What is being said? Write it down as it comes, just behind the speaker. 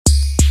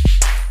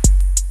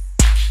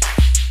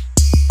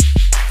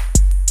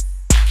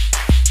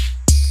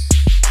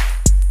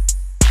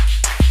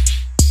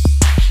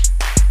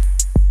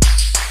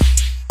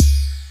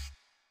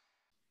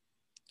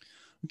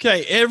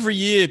Okay, every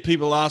year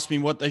people ask me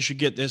what they should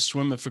get their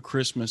swimmer for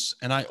Christmas,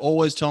 and I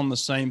always tell them the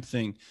same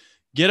thing.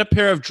 Get a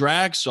pair of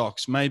drag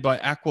socks made by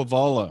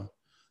Aquavolo.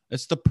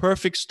 It's the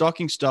perfect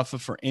stocking stuffer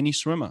for any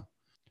swimmer.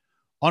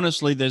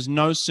 Honestly, there's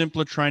no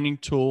simpler training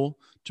tool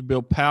to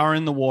build power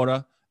in the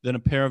water than a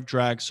pair of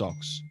drag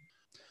socks.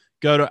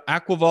 Go to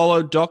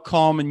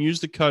aquavolo.com and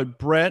use the code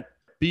BRETT,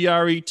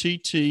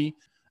 B-R-E-T-T,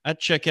 at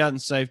checkout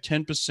and save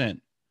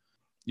 10%.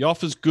 The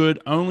offer's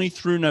good only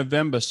through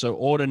November, so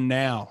order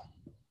now.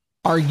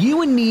 Are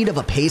you in need of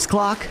a pace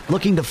clock?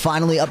 Looking to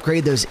finally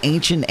upgrade those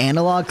ancient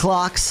analog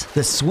clocks?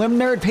 The Swim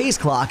Nerd Pace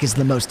Clock is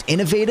the most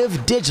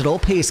innovative digital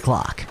pace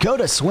clock. Go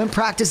to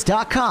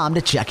swimpractice.com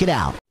to check it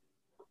out.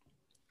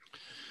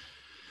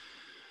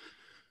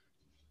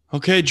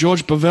 Okay,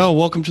 George Bovell,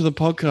 welcome to the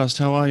podcast.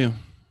 How are you?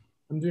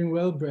 I'm doing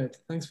well, Brett.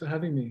 Thanks for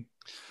having me.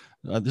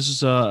 This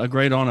is a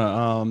great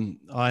honor.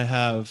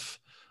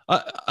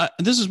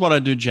 This is what I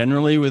do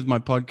generally with my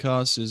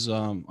podcast is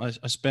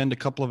I spend a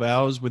couple of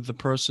hours with the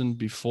person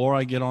before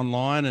I get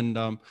online.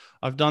 And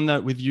I've done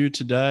that with you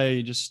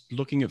today, just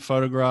looking at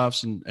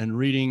photographs and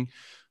reading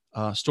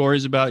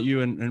stories about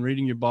you and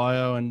reading your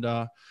bio. And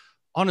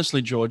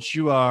honestly, George,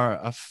 you are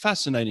a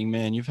fascinating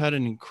man. You've had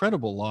an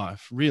incredible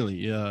life,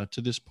 really.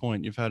 To this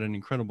point, you've had an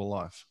incredible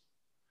life.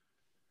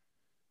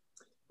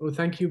 Well,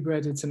 thank you,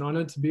 Brett. It's an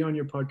honor to be on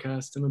your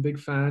podcast. I'm a big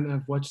fan.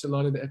 I've watched a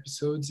lot of the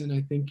episodes, and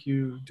I think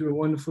you do a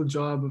wonderful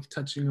job of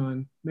touching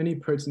on many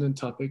pertinent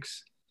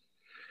topics.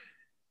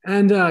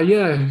 And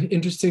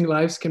interesting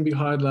lives can be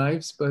hard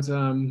lives, but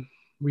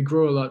we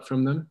grow a lot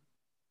from them.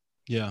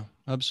 Yeah,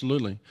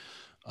 absolutely.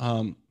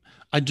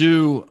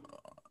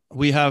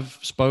 We have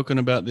spoken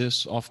about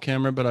this off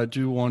camera, but I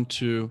do want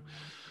to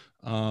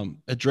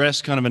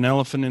address kind of an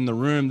elephant in the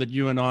room that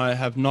you and I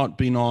have not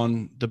been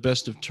on the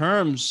best of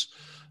terms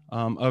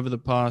over the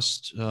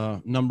past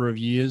number of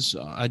years.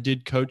 I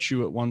did coach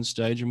you at one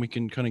stage, and we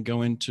can kind of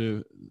go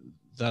into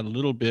that a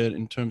little bit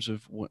in terms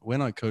of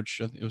when I coached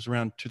you. I think it was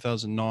around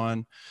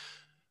 2009.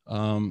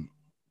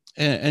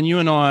 And you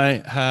and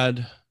I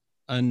had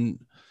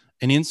an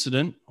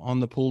incident on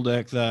the pool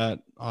deck that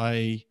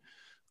I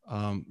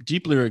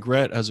deeply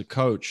regret as a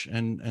coach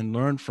and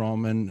learned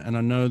from. And I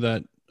know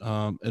that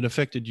it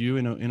affected you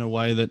in a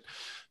way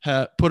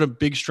that put a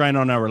big strain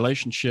on our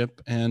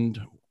relationship. And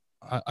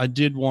I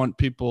did want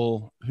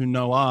people who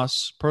know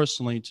us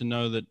personally to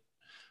know that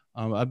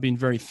I've been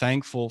very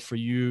thankful for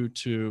you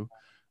to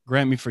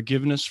grant me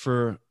forgiveness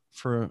for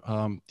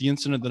the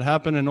incident that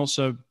happened, and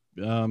also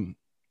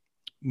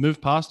move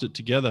past it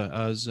together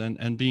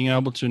and being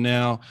able to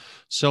now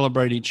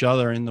celebrate each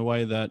other in the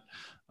way that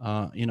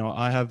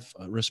I have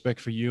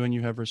respect for you and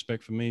you have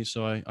respect for me.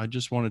 So I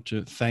just wanted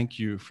to thank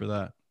you for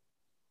that.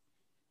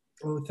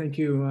 Oh, thank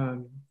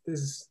you.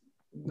 There's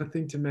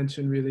nothing to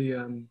mention, really.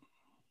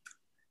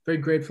 Very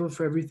grateful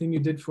for everything you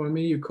did for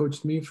me. You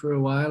coached me for a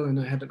while, and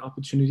I had an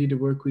opportunity to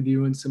work with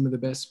you and some of the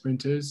best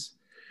sprinters.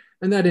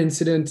 And that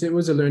incident, it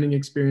was a learning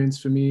experience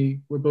for me.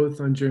 We're both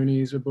on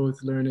journeys. We're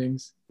both learning.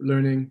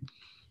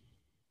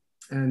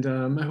 And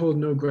I hold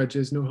no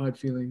grudges, no hard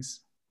feelings.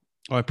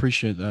 I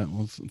appreciate that.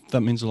 Well, that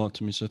means a lot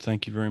to me. So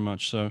thank you very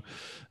much. So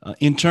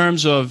in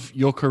terms of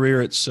your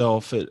career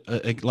itself,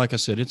 like I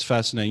said, it's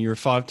fascinating. You're a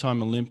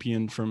 5-time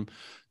Olympian from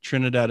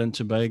Trinidad and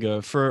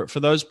Tobago. For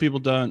those people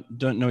don't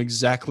know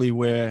exactly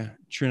where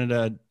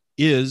Trinidad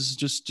is,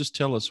 just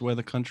tell us where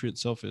the country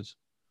itself is.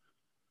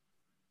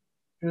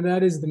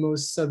 Trinidad is the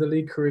most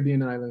southerly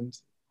Caribbean island.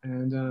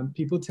 And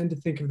people tend to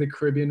think of the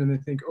Caribbean and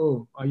they think,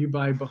 oh, are you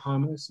by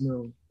Bahamas?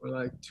 No, we're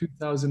like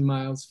 2,000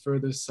 miles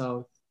further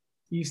south,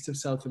 east of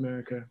South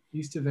America,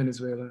 east of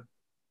Venezuela.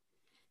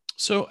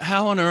 So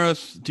how on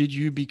earth did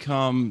you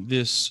become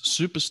this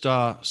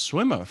superstar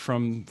swimmer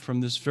from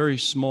this very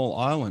small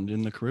island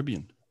in the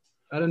Caribbean?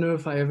 I don't know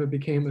if I ever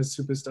became a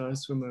superstar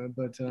swimmer,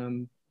 but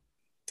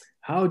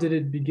how did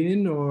it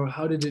begin, or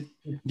how did it?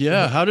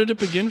 Yeah, how did it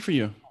begin for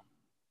you?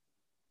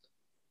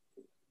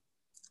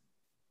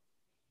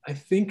 I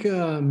think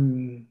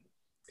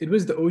it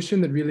was the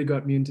ocean that really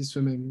got me into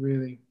swimming,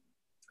 really.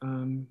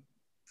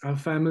 Our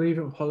family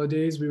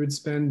holidays, we would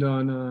spend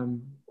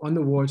on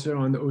the water,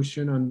 on the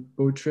ocean, on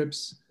boat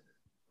trips.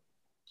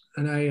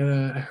 And I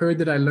heard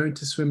that I learned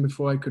to swim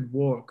before I could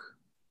walk.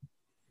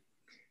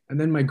 And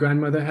then my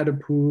grandmother had a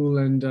pool,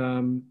 and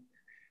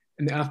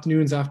in the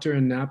afternoons after a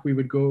nap, we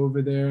would go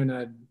over there and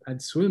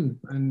I'd swim.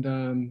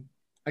 And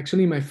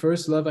actually my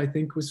first love, I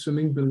think, was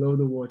swimming below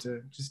the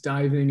water, just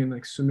diving and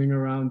like swimming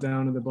around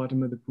down at the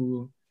bottom of the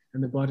pool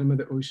and the bottom of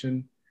the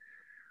ocean.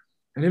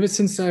 And ever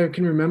since I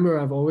can remember,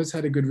 I've always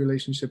had a good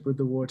relationship with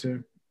the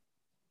water.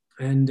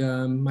 And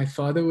my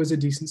father was a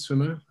decent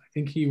swimmer. I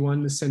think he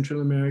won the Central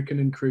American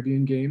and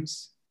Caribbean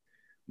Games.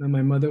 Now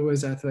my mother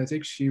was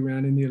athletic. She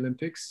ran in the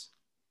Olympics.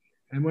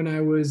 And when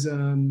I was,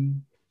 I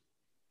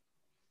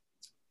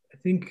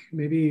think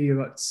maybe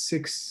about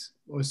 6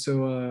 or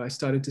so, I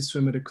started to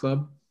swim at a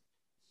club.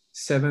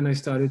 7, I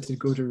started to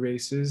go to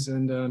races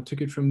and took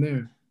it from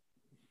there.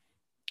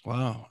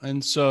 Wow.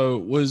 And so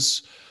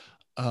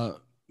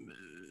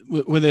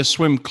were there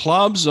swim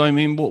clubs? I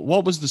mean,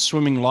 what was the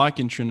swimming like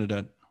in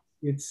Trinidad?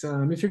 It's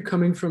if you're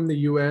coming from the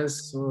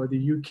US or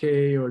the UK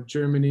or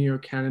Germany or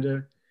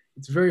Canada,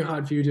 it's very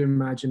hard for you to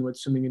imagine what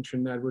swimming in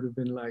Trinidad would have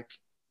been like.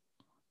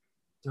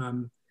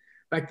 Um,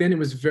 Back then, it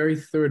was very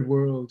third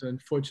world.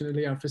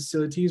 Unfortunately, our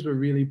facilities were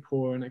really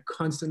poor, and I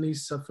constantly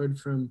suffered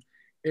from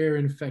air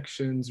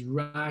infections,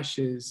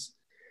 rashes.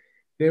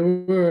 There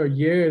were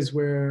years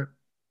where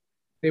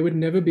they would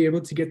never be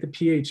able to get the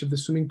pH of the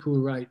swimming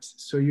pool right.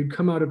 So you'd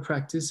come out of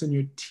practice and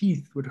your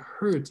teeth would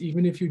hurt,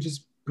 even if you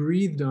just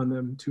breathed on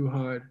them too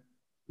hard.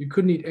 You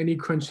couldn't eat any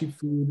crunchy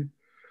food.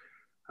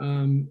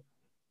 Um,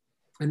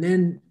 and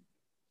then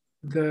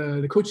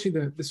the coaching,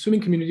 the swimming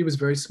community was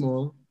very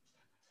small.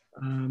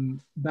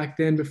 Back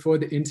then, before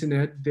the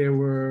internet, there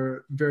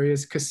were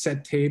various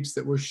cassette tapes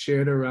that were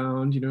shared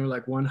around,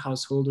 like one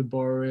household would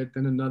borrow it,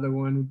 then another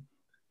one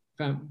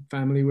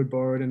family would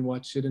borrow it and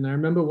watch it. And I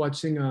remember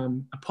watching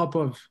a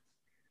Popov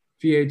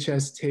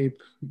VHS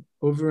tape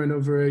over and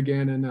over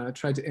again and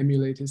tried to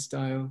emulate his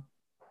style.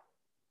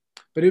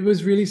 But it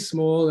was really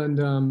small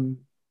and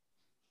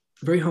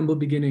very humble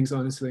beginnings,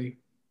 honestly.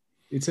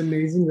 It's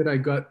amazing that I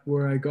got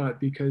where I got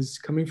because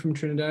coming from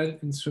Trinidad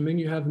and swimming,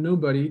 you have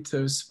nobody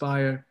to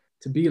aspire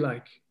to be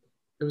like.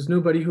 There was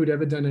nobody who'd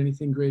ever done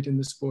anything great in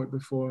the sport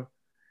before.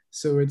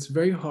 So it's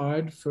very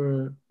hard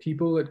for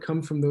people that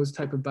come from those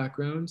type of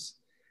backgrounds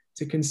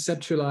to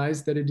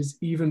conceptualize that it is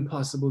even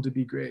possible to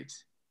be great,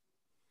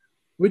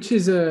 which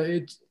is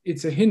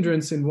it's a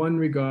hindrance in one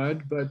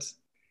regard, but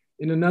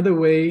in another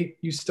way,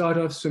 you start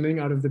off swimming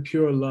out of the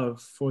pure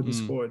love for the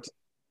sport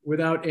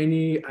without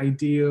any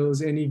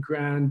ideals, any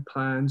grand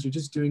plans. You're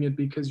just doing it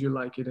because you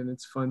like it and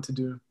it's fun to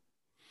do.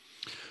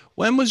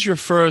 When was your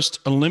first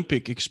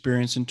Olympic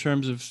experience in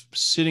terms of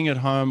sitting at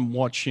home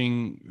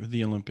watching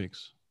the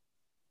Olympics?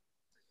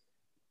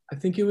 I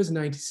think it was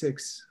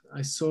 96.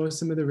 I saw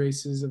some of the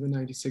races of the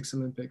 96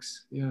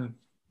 Olympics. Yeah.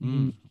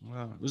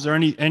 Wow. Was there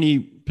any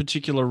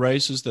particular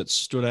races that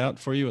stood out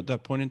for you at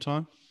that point in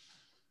time?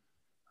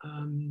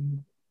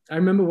 I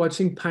remember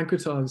watching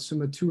Pankratov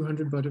swim a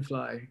 200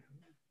 butterfly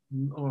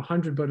or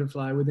 100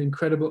 butterfly with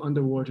incredible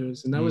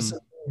underwaters. And that was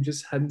something I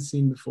just hadn't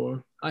seen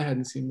before. I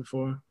hadn't seen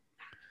before.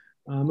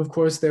 Of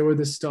course, there were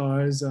the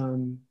stars,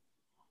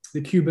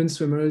 the Cuban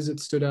swimmers that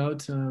stood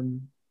out.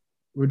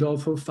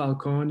 Rodolfo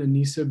Falcon and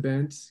Nisa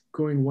Bent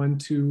going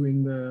 1-2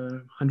 in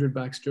the 100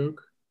 backstroke.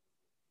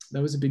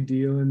 That was a big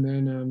deal. And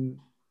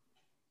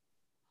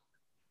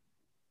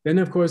then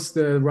of course,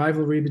 the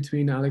rivalry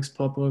between Alex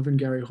Popov and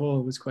Gary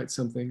Hall was quite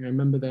something. I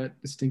remember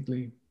that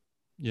distinctly.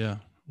 Yeah.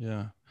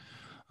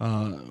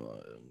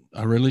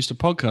 I released a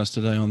podcast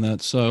today on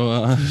that,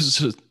 so it's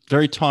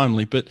very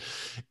timely. But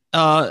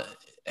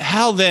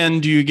how then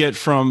do you get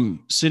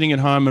from sitting at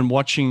home and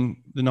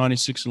watching the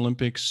 96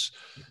 Olympics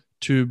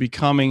to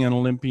becoming an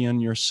Olympian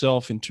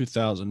yourself in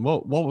 2000?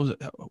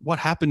 What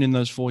happened in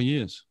those 4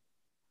 years?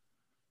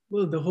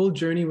 Well, the whole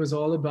journey was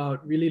all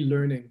about really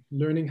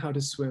learning how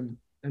to swim.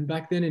 And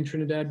back then in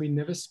Trinidad, we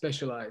never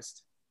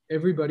specialized.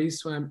 Everybody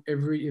swam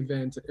every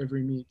event,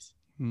 every meet.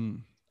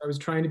 I was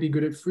trying to be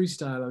good at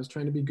freestyle. I was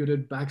trying to be good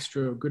at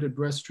backstroke, good at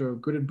breaststroke,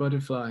 good at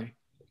butterfly,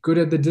 good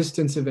at the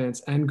distance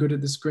events, and good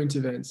at the sprint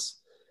events.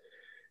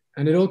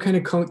 And it all kind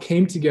of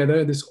came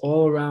together, this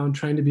all around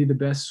trying to be the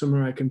best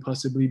swimmer I can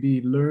possibly be,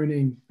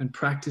 learning and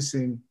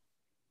practicing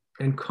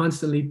and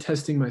constantly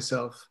testing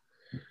myself.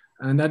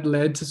 And that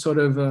led to sort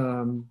of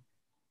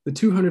the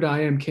 200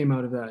 IM came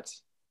out of that,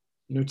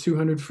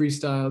 200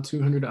 freestyle,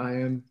 200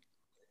 IM.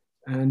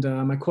 And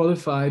I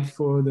qualified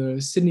for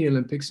the Sydney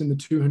Olympics in the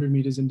 200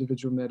 meters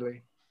individual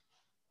medley.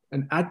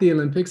 And at the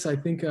Olympics, I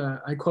think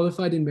I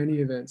qualified in many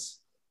events.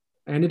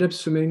 I ended up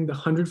swimming the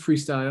 100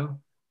 freestyle,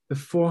 the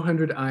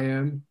 400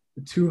 IM,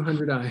 the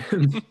 200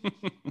 IM.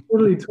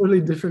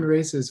 totally different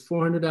races,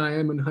 400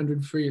 IM and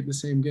 100 free at the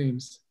same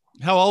games.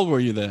 How old were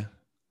you there?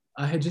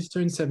 I had just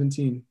turned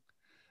 17.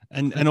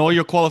 And all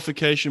your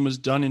qualification was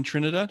done in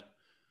Trinidad?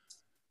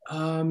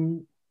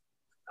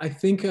 I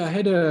think I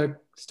had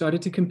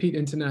started to compete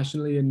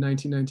internationally in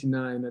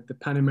 1999 at the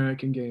Pan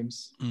American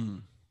Games,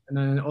 and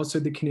I also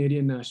the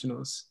Canadian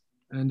Nationals.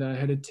 And I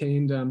had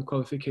attained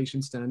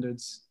qualification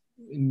standards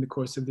in the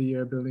course of the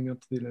year building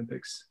up to the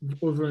Olympics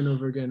over and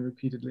over again,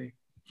 repeatedly.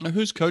 Now,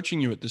 who's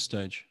coaching you at this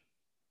stage?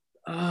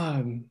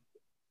 A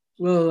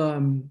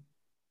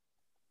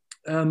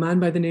man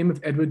by the name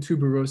of Edward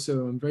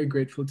Tuberoso. I'm very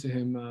grateful to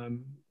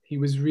him. He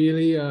was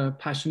really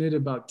passionate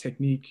about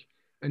technique,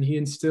 and he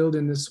instilled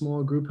in this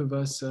small group of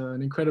us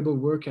an incredible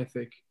work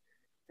ethic.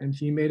 And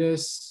he made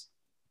us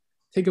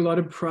take a lot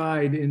of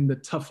pride in the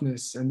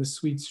toughness and the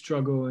sweet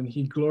struggle, and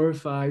he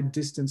glorified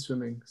distance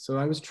swimming. So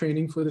I was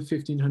training for the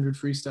 1500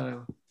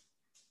 freestyle.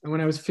 And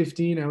when I was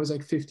 15, I was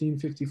like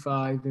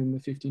 15:55 in the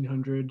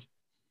 1500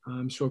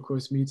 short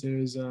course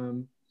meters.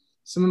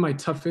 Some of my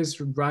toughest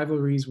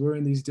rivalries were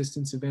in these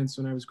distance events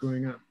when I was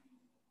growing up.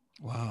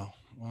 Wow.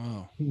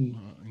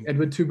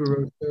 Edward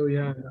Tuberoso,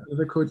 yeah.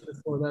 Another coach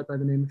before that by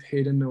the name of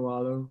Hayden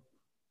Nawalo.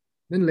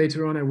 Then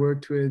later on, I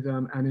worked with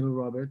Anil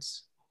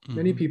Roberts.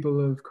 Many people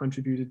have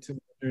contributed to my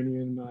journey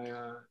and my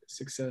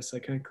success. I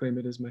can't claim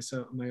it as my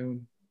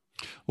own.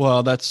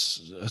 Well,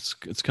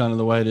 it's kind of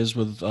the way it is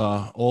with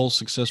all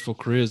successful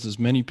careers. There's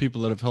many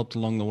people that have helped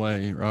along the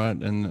way, right?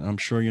 And I'm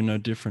sure you're no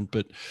different.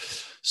 But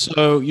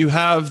so you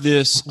have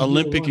this You're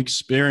Olympic one.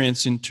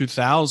 experience in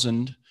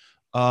 2000.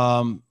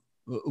 Um,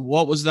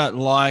 what was that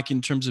like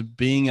in terms of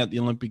being at the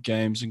Olympic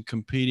Games and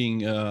competing,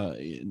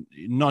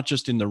 not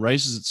just in the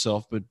races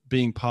itself, but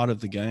being part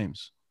of the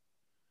games?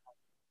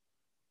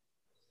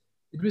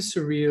 It was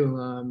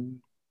surreal.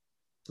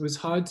 It was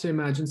hard to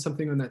imagine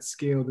something on that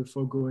scale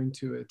before going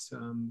to it.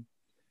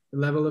 The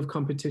level of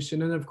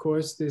competition, and of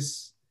course,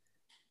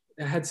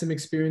 I had some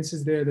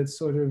experiences there that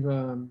sort of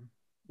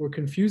were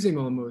confusing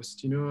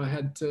almost. You know,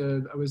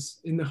 I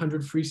was in the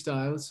 100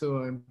 freestyle, so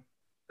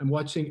I'm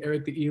watching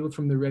Eric the Eel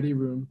from the ready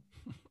room.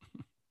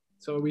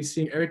 So we're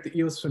seeing Eric the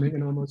Eel swimming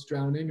and almost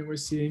drowning, and we're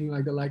seeing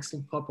like the likes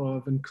of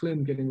Popov and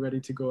Klim getting ready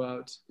to go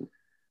out.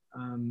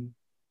 Um,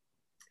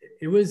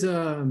 it was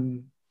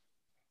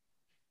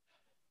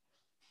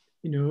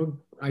you know,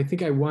 I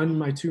think I won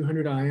my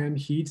 200 IM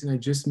heat and I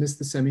just missed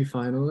the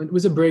semifinal. And it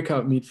was a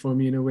breakout meet for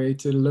me in a way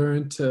to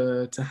learn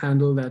to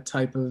handle that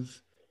type of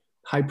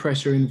high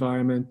pressure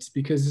environment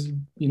because,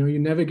 you know, you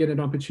never get an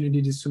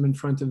opportunity to swim in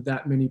front of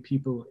that many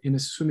people in a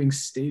swimming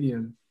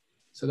stadium.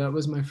 So that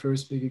was my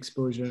first big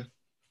exposure.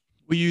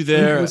 Were you And it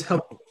there? was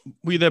helpful.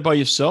 Were you there by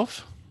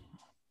yourself?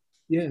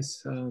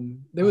 Yes.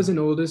 There was an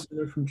older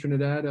swimmer from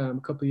Trinidad, a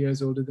couple of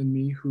years older than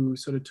me, who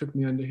sort of took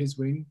me under his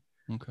wing,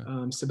 Okay.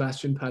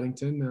 Sebastian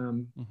Paddington.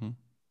 Mm-hmm.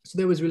 So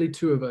there was really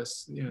two of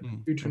us, yeah, two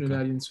Okay.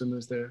 Trinidadian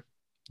swimmers there.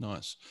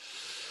 Nice.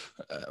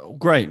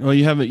 Great. Well,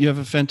 you have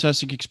a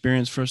fantastic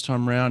experience first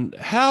time round.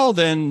 How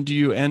then do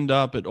you end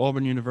up at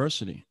Auburn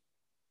University?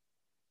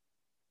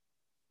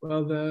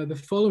 Well,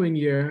 the following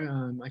year,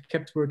 I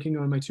kept working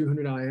on my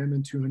 200 IM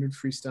and 200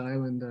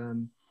 freestyle,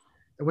 and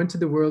I went to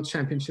the World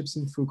Championships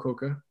in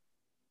Fukuoka.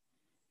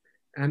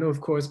 And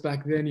of course,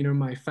 back then, you know,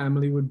 my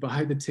family would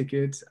buy the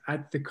ticket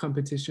at the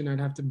competition. I'd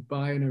have to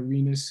buy an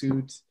arena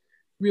suit,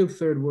 real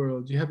third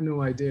world. You have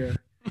no idea.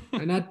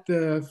 And at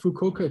the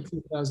Fukuoka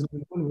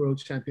 2001 World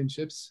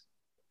Championships,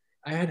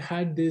 I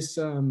had this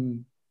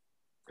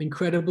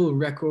incredible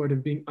record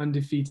of being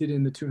undefeated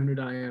in the 200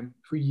 IM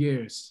for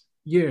years.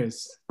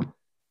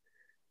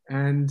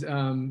 And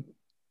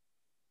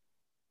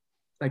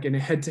like in a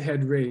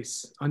head-to-head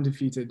race,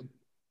 undefeated.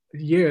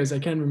 Years, I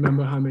can't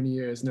remember how many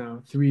years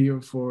now, 3 or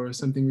 4,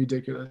 something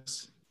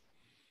ridiculous.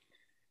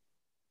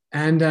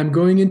 And I'm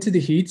going into the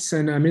heats,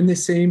 and I'm in the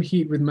same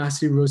heat with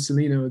Masi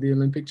Rossellino, the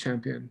Olympic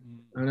champion.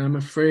 And I'm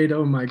afraid,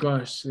 oh my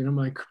gosh, you know,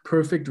 my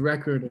perfect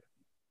record,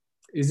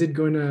 is it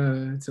going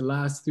to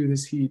last through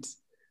this heat?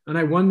 And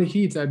I won the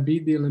heat. I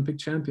beat the Olympic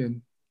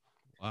champion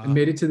and Wow.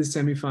 made it to the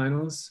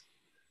semifinals.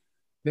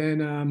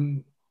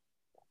 Then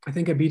I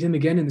think I beat him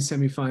again in the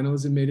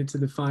semifinals and made it to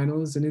the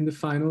finals. And in the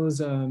finals,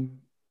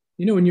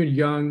 you know, when you're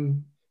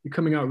young, you're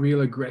coming out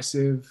real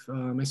aggressive.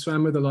 I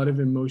swam with a lot of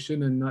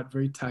emotion and not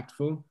very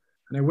tactful.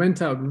 And I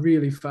went out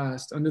really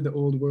fast under the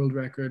old world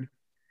record.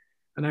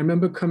 And I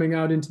remember coming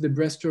out into the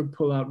breaststroke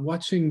pullout,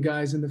 watching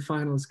guys in the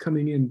finals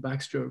coming in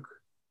backstroke.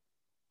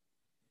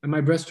 And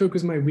my breaststroke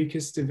was my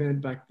weakest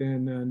event back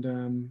then.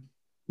 And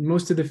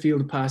most of the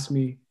field past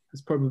me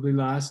was probably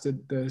last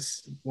at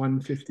this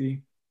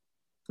 150.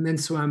 And then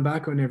swam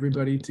back on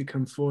everybody to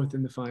come fourth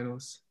in the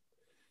finals.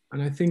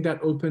 And I think that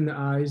opened the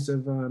eyes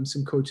of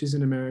some coaches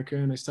in America,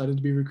 and I started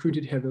to be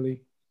recruited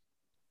heavily.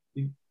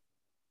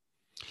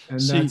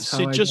 And that's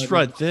See, how I just got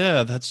right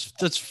there,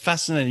 that's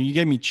fascinating. You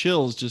gave me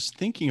chills just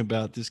thinking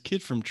about this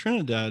kid from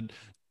Trinidad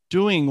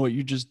doing what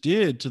you just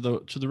did to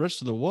the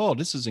rest of the world.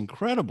 This is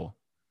incredible.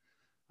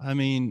 I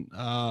mean,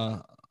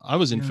 I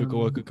was in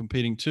Fukuoka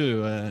competing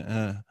too.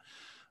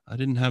 I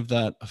didn't have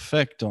that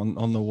effect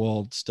on the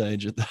world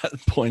stage at that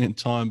point in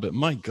time, but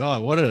my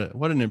God, what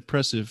an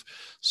impressive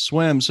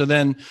swim. So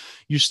then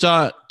you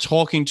start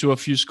talking to a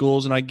few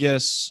schools, and I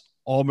guess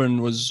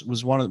Auburn was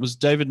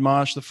David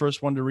Marsh the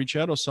first one to reach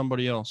out, or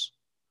somebody else?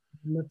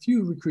 A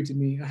few recruited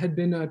me. I had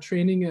been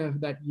training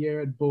that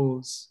year at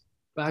Bowls,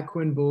 back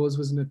when Bowls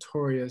was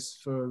notorious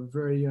for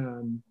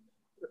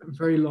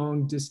very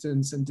long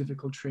distance and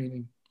difficult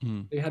training.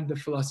 They had the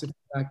philosophy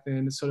back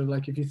then, it's sort of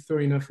like if you throw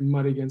enough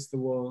mud against the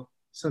wall,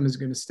 some is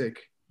going to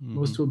stick.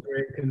 Most will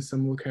break and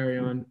some will carry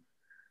on.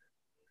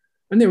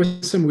 And there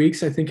were some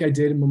weeks I think I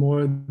did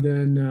more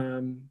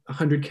than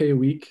 100K a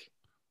week.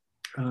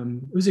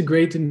 It was a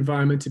great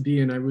environment to be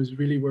in. I was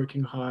really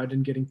working hard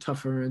and getting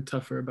tougher and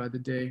tougher by the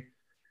day.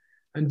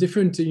 And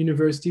different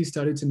universities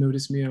started to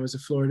notice me. I was a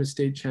Florida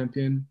State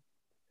champion.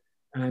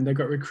 And I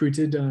got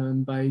recruited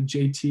by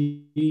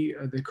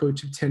JT, the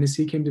coach of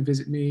Tennessee, came to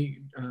visit me.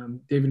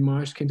 David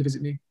Marsh came to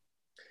visit me.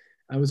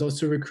 I was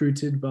also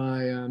recruited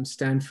by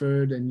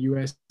Stanford and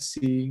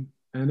USC.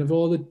 And of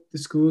all the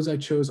schools, I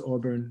chose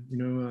Auburn. You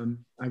know,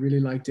 I really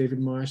liked David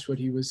Marsh, what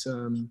he was,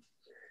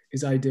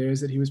 his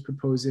ideas that he was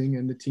proposing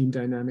and the team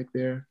dynamic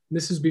there. And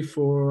this is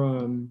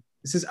before,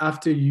 this is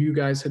after you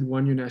guys had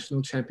won your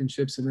national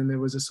championships, and then there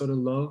was a sort of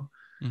lull.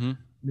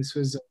 This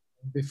was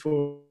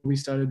before we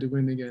started to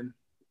win again.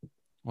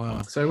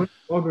 Wow. So I went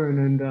to Auburn,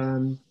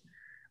 and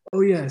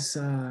Oh yes.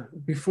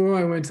 Before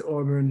I went to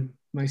Auburn,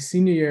 my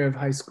senior year of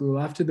high school,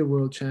 after the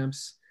World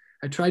Champs,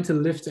 I tried to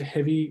lift a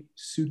heavy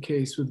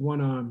suitcase with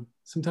one arm.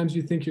 Sometimes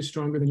you think you're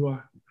stronger than you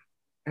are.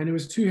 And it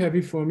was too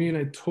heavy for me, and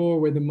I tore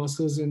where the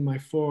muscles in my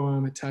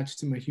forearm attached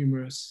to my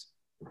humerus.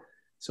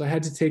 So I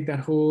had to take that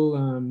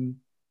whole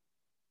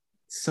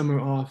summer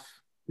off.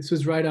 This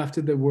was right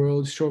after the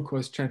World Short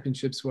Course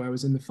Championships, where I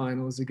was in the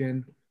finals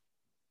again.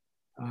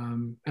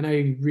 And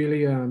I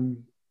really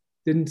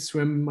didn't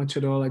swim much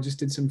at all. I just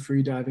did some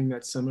free diving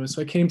that summer.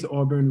 So I came to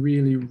Auburn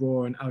really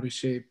raw and out of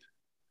shape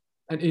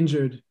and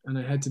injured. And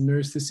I had to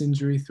nurse this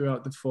injury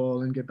throughout the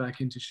fall and get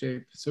back into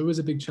shape. So it was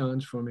a big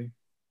challenge for me.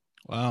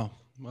 Wow.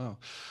 Wow.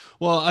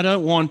 Well, I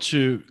don't want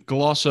to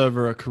gloss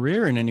over a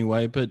career in any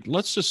way, but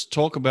let's just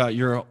talk about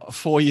your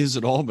 4 years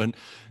at Auburn.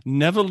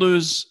 Never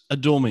lose a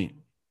dual meet,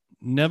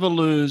 never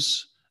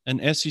lose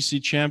an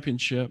SEC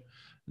championship,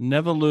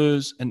 never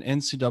lose an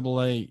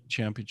NCAA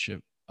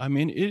championship. I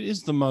mean, it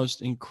is the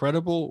most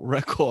incredible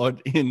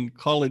record in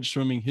college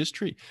swimming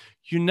history.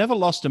 You never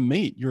lost a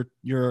meet.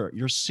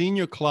 Your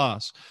senior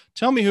class.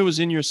 Tell me who was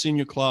in your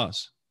senior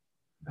class.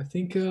 I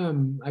think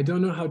I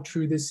don't know how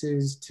true this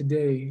is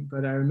today,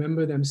 but I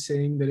remember them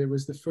saying that it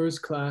was the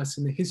first class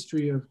in the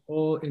history of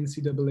all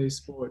NCAA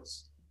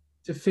sports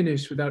to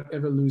finish without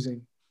ever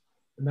losing.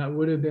 And that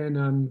would have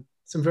been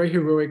some very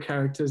heroic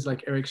characters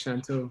like Eric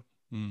Shanto,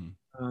 Mm.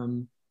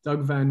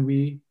 Doug Van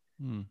Wee.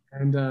 Mm.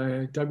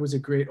 And Doug was a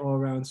great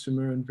all-around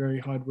swimmer and very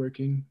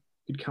hardworking.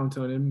 You'd count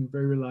on him,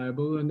 very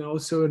reliable. And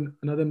also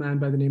another man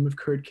by the name of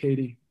Kurt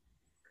Cady.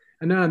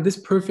 And this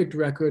perfect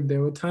record,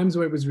 there were times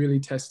where it was really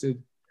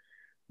tested.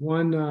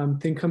 One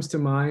thing comes to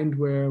mind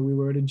where we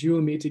were at a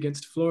dual meet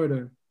against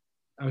Florida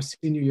our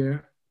senior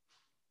year.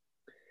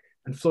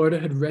 And Florida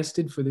had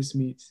rested for this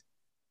meet.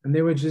 And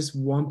they were just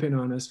whomping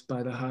on us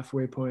by the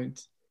halfway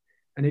point.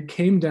 And it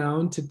came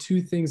down to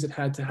two things that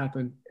had to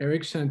happen.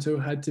 Eric Shanto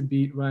had to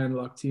beat Ryan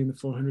Lochte in the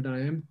 400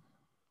 IM.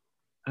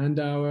 And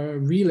our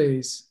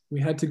relays,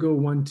 we had to go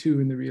 1-2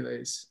 in the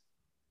relays.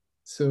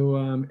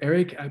 So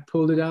Eric, I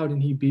pulled it out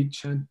and he beat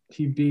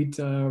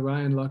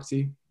Ryan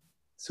Lochte.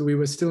 So we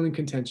were still in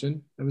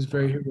contention. That was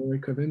very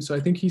heroic of him. So I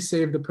think he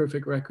saved the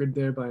perfect record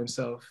there by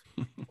himself.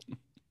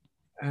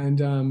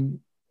 And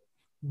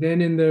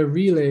then in the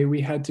relay, we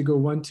had to go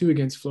 1-2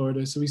 against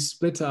Florida. So we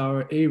split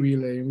our A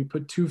relay and we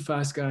put 2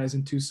 fast guys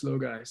and 2 slow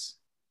guys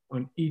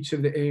on each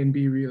of the A and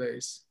B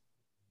relays.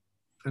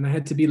 And I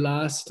had to be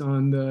last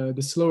on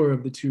the slower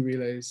of the 2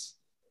 relays.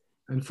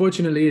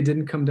 Unfortunately, it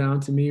didn't come down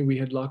to me. We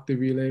had locked the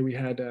relay. We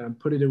had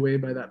put it away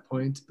by that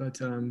point.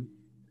 But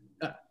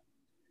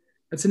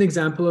that's an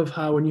example of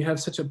how when you have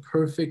such a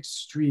perfect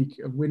streak,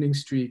 a winning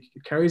streak,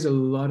 it carries a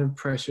lot of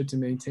pressure to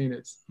maintain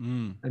it.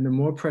 Mm. And the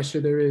more pressure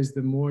there is,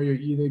 the more you're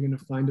either going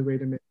to find a way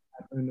to make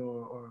it happen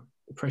or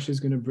the pressure is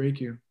going to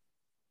break you.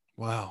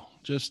 Wow.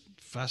 Just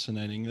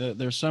fascinating.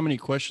 There's so many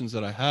questions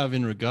that I have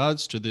in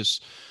regards to this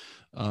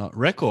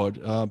record.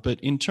 But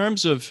in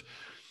terms of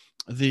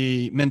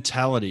the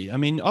mentality, I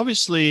mean,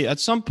 obviously at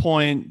some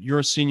point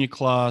your senior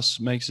class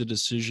makes a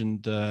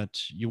decision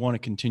that you want to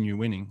continue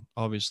winning,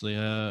 obviously.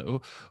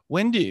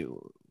 When do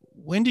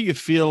you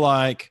feel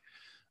like,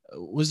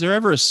 was there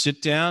ever a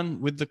sit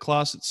down with the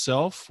class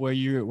itself where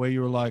you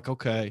were like,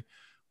 okay,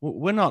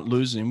 we're not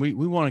losing. We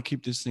want to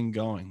keep this thing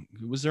going.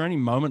 Was there any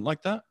moment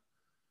like that?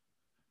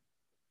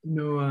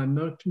 No,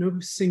 no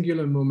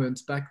singular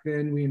moments. Back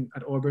then,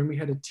 at Auburn, we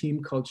had a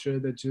team culture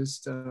that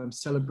just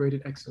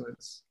celebrated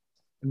excellence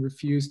and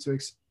refused to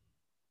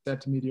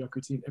accept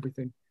mediocrity in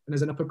everything. And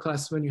as an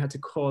upperclassman, you had to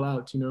call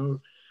out,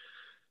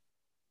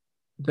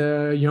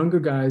 the younger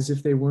guys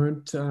if they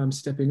weren't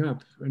stepping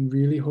up and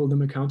really hold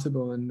them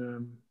accountable.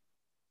 And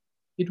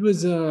it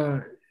was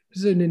an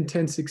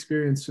intense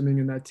experience swimming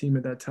in that team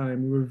at that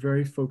time. We were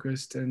very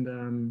focused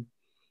and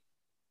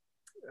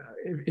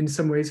in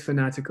some ways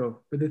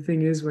fanatical. But the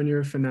thing is, when you're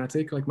a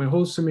fanatic, like my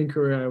whole swimming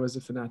career, I was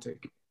a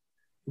fanatic.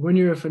 When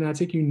you're a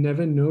fanatic, you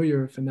never know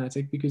you're a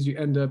fanatic because you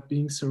end up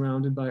being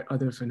surrounded by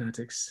other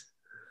fanatics.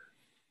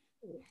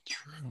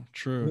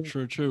 True.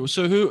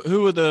 So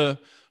who were the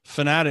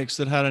fanatics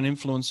that had an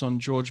influence on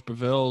George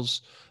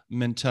Bevell's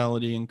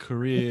mentality and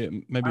career,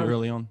 maybe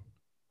early on?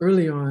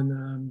 Early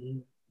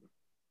on,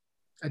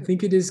 I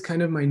think it is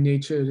kind of my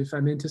nature. If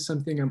I'm into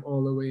something, I'm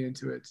all the way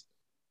into it.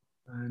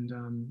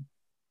 And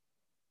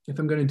if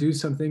I'm going to do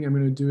something, I'm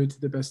going to do it to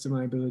the best of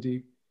my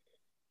ability.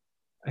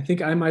 I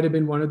think I might have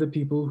been one of the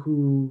people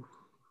who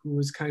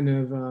was kind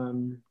of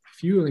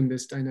fueling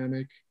this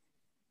dynamic.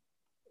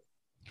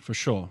 For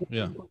sure,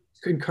 yeah.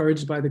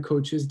 Encouraged by the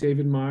coaches.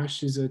 David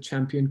Marsh is a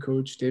champion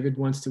coach. David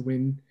wants to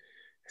win.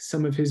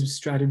 Some of his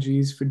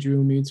strategies for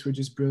dual meets were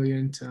just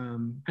brilliant.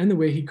 And the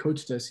way he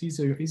coached us, he's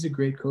a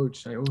great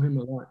coach. I owe him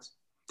a lot.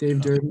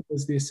 Dave Durden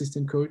was the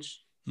assistant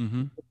coach.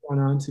 Mm-hmm. Gone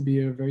on to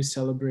be a very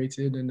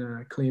celebrated and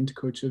acclaimed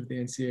coach of the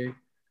NCAA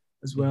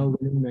as well,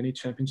 winning many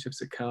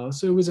championships at Cal.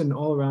 So it was an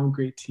all-around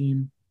great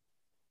team.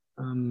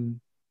 Then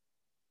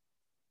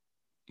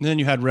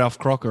you had Ralph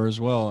Crocker as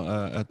well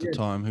at the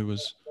time, who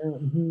was...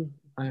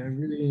 I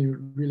really,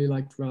 really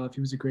liked Ralph. He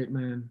was a great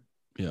man.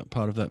 Yeah,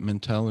 part of that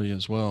mentality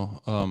as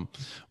well.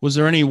 Was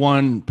there any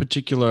one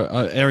particular,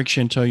 Eric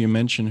Shentou you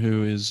mentioned,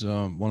 who is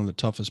one of the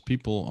toughest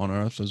people on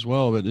earth as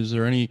well, but is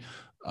there any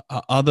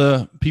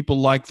other people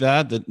like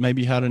that that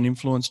maybe had an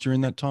influence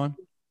during that time?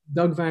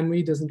 Doug Van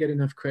Wee doesn't get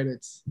enough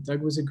credit.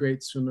 Doug was a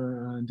great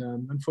swimmer, and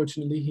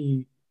unfortunately,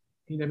 he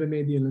never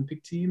made the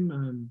Olympic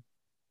team.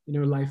 You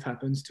know, life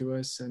happens to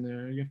us,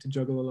 and you have to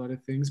juggle a lot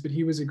of things. But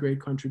he was a great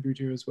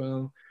contributor as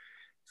well.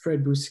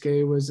 Fred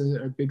Bousquet was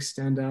a big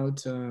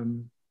standout.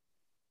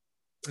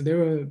 There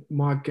were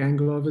Mark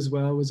Ganglov as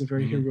well, was a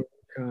very heroic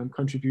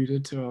contributor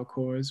to our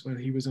cause when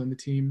he was on the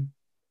team.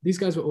 These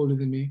guys were older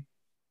than me.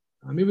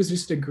 It was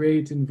just a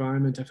great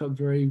environment. I felt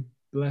very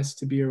blessed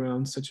to be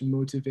around such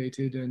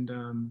motivated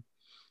and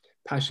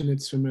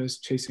passionate swimmers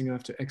chasing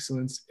after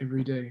excellence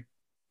every day.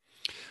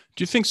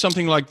 Do you think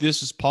something like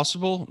this is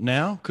possible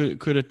now?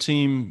 Could a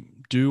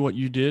team do what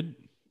you did?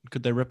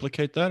 Could they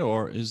replicate that,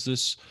 or is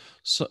this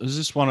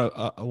one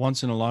a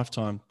once in a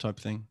lifetime type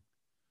thing?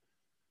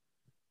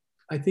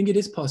 I think it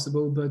is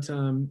possible, but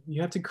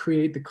you have to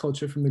create the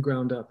culture from the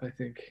ground up, I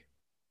think.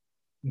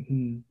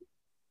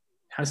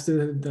 Has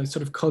to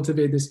sort of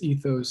cultivate this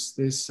ethos,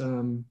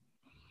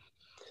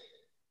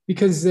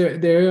 because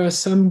there are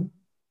some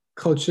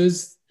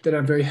cultures that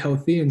are very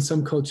healthy and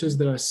some cultures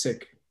that are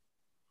sick.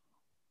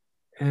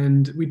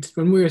 And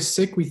when we're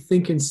sick, we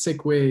think in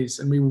sick ways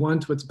and we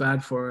want what's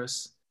bad for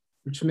us,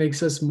 which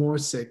makes us more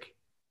sick.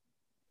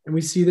 And we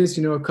see this,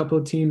 you know, a couple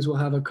of teams will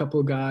have a couple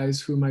of guys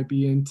who might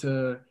be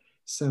into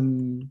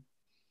some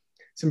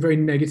very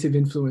negative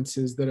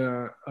influences that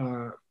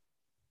are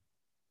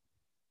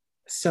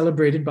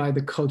celebrated by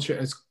the culture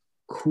as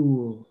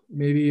cool.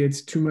 Maybe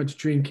it's too much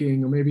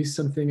drinking, or maybe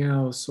something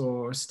else,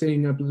 or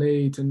staying up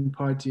late and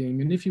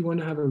partying. And if you want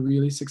to have a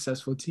really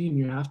successful team,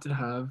 you have to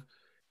have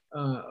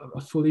a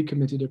fully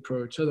committed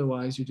approach.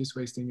 Otherwise, you're just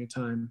wasting your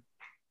time.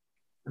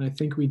 And I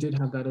think we did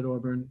have that at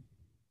Auburn.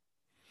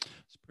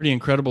 It's pretty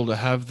incredible to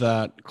have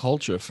that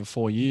culture for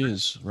 4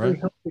 years, right? Very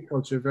healthy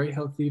culture, very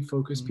healthy,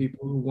 focused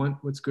people who want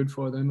what's good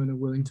for them and are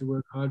willing to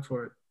work hard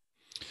for it.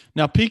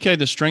 Now, PK,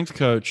 the strength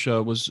coach,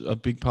 was a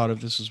big part of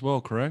this as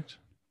well, correct?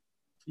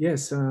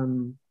 Yes.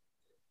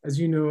 As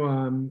you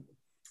know,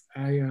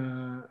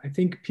 I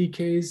think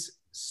PK's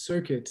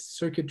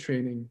circuit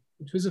training,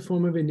 which was a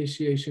form of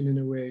initiation in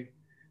a way,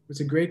 was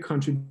a great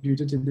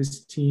contributor to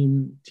this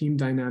team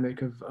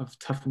dynamic of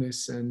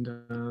toughness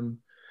and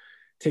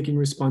taking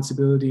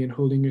responsibility and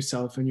holding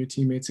yourself and your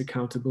teammates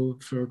accountable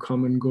for a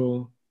common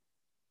goal.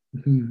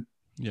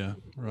 Yeah,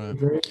 right.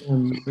 Very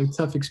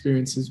tough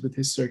experiences with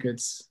his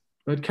circuits,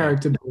 but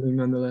character building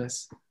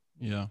nonetheless.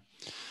 Yeah.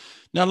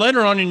 Now,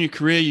 later on in your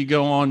career, you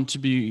go on to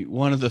be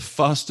one of the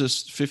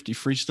fastest 50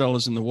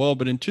 freestylers in the world.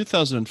 But in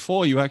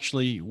 2004, you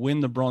actually win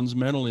the bronze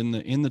medal in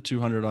the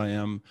 200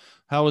 IM.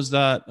 How was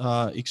that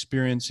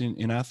experience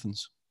in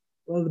Athens?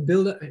 Well,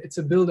 it's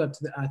a build up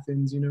to the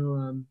Athens. You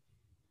know,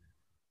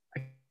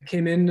 I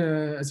came in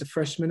as a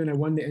freshman and I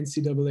won the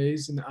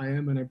NCAAs in the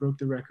IM and I broke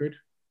the record.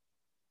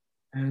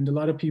 And a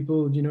lot of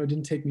people, you know,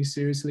 didn't take me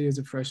seriously as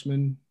a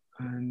freshman,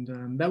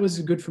 and that was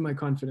good for my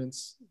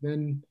confidence.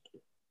 Then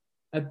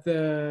at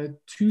the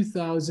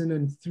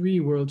 2003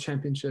 World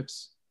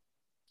Championships,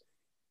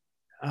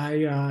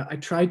 I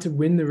tried to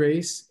win the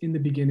race in the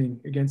beginning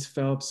against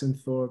Phelps and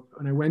Thorpe,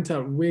 and I went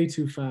out way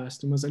too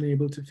fast and was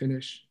unable to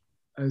finish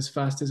as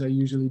fast as I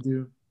usually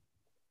do.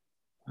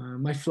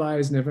 My fly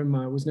was never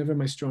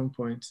my strong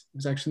point. It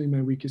was actually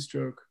my weakest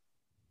stroke.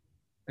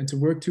 And to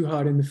work too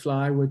hard in the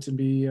fly would to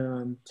be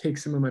take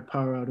some of my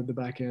power out of the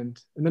back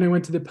end. And then I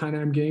went to the Pan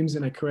Am Games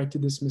and I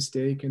corrected this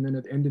mistake. And then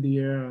at the end of the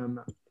year,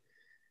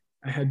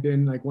 I had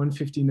been like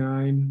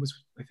 159,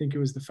 I think it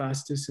was the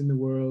fastest in the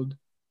world.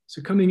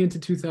 So coming into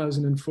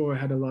 2004, I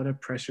had a lot of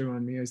pressure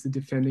on me as the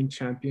defending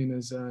champion,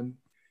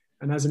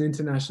 and as an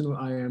international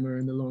IMer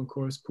in the long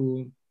course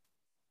pool.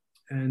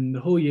 And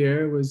the whole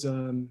year was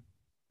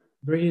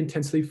very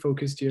intensely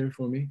focused year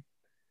for me.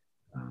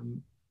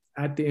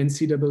 At the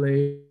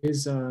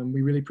NCAAs,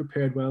 we really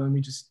prepared well and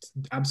we just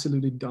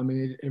absolutely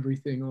dominated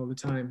everything all the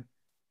time.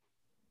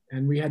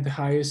 And we had the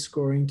highest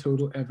scoring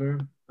total ever.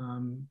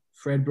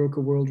 Fred broke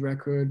a world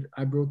record.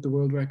 I broke the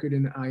world record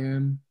in the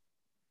IM.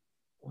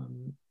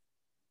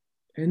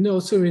 And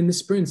also in the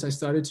sprints, I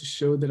started to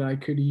show that I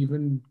could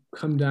even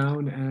come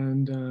down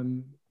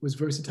and was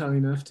versatile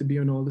enough to be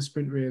on all the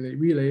sprint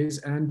relays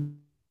and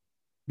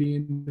be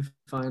in the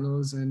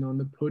finals and on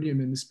the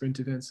podium in the sprint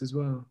events as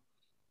well.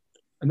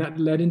 And that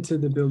led into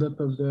the buildup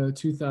of the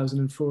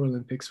 2004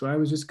 Olympics, where I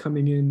was just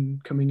coming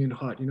in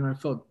hot. You know, I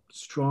felt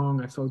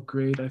strong, I felt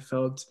great, I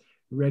felt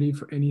ready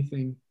for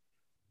anything.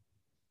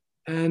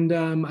 And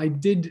I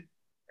did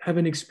have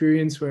an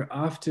experience where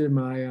after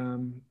my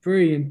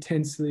very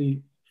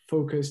intensely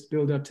focused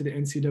build up to the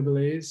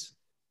NCAAs,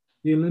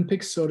 the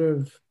Olympics sort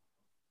of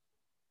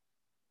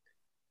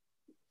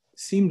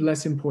seemed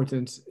less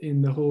important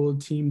in the whole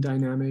team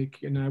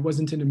dynamic. And I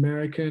wasn't an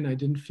American. I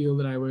didn't feel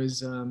that I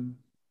was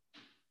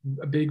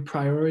a big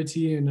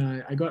priority. And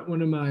I got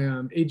one of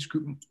my age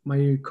group,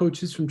 my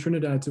coaches from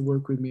Trinidad to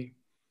work with me.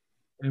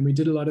 And we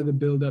did a lot of the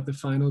build up, the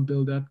final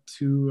build up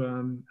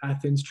to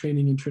Athens,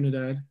 training in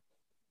Trinidad,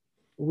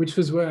 which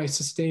was where I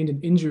sustained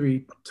an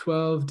injury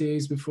 12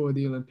 days before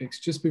the Olympics,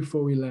 just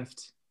before we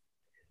left.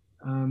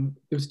 There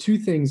was two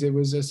things. It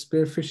was a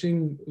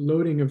spearfishing,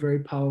 loading a very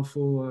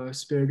powerful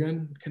spear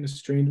gun, kind of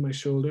strained my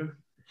shoulder.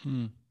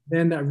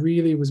 Then that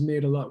really was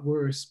made a lot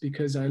worse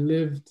because I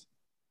lived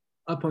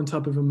up on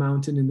top of a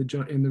mountain in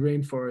the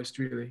rainforest,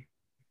 really.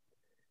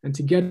 And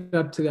to get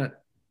up to that,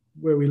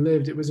 where we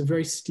lived, it was a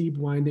very steep,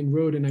 winding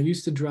road. And I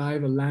used to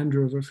drive a Land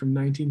Rover from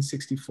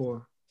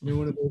 1964. You know,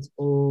 one of those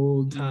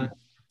old time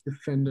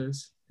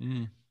Defenders,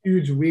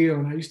 huge wheel.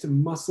 And I used to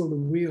muscle the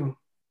wheel.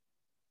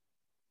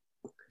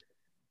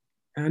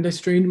 And I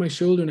strained my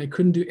shoulder and I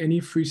couldn't do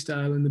any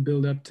freestyle in the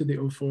build up to the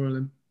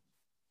 04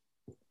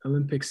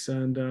 Olympics.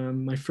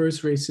 And my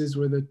first races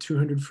were the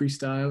 200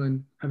 freestyle.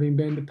 And having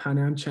been the Pan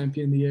Am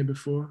champion the year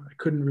before, I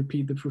couldn't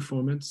repeat the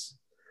performance.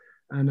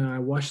 And I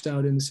washed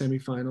out in the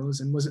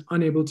semifinals and was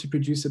unable to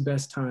produce a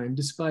best time,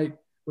 despite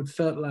what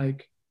felt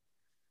like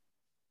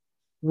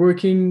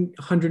working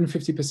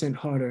 150%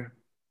 harder.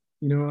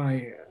 You know,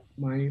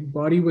 my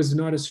body was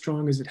not as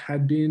strong as it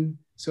had been.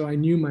 So I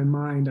knew my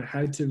mind, I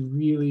had to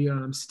really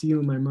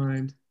steel my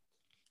mind.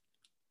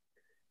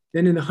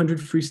 Then in the 100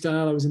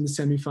 freestyle, I was in the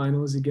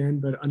semifinals again,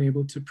 but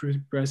unable to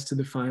progress to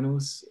the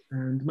finals.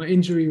 And my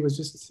injury was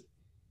just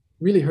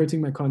really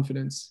hurting my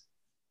confidence.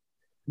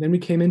 And then we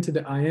came into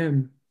the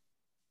IM.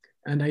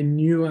 And I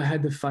knew I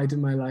had the fight of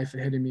my life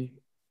ahead of me.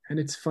 And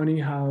it's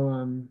funny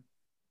how,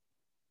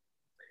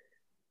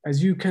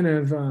 as you kind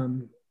of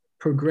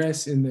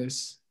progress in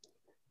this,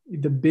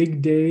 the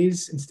big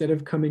days, instead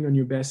of coming on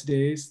your best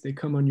days, they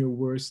come on your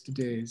worst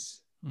days.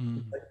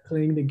 It's like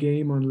playing the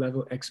game on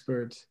level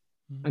expert.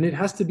 And it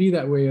has to be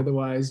that way,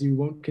 otherwise you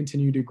won't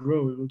continue to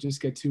grow. It will just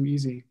get too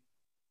easy.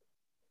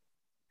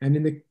 And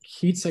in the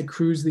heats, I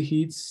cruised the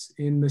heats.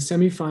 In the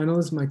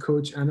semifinals, my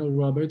coach, Anil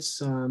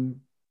Roberts,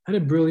 had a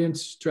brilliant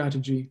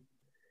strategy.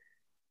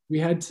 We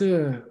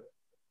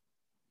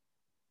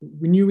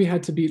knew we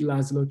had to beat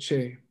Laszlo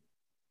Che.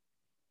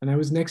 And I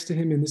was next to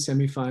him in the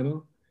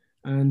semifinal.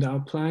 And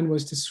our plan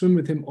was to swim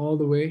with him all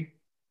the way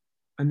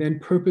and then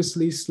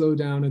purposely slow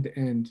down at the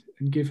end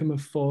and give him a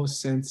false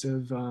sense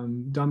of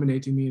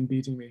dominating me and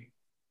beating me.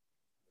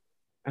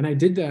 And I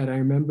did that. I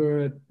remember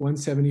at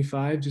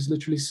 175, just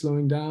literally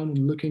slowing down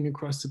and looking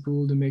across the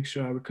pool to make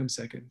sure I would come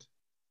second.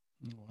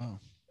 Oh, wow.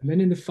 And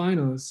then in the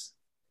finals,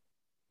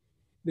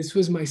 this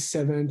was my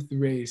 7th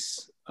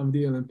race of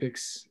the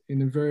Olympics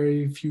in a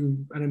very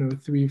few,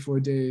 3 or 4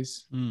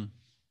 days.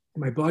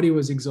 My body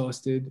was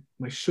exhausted.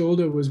 My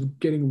shoulder was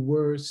getting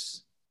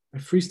worse. My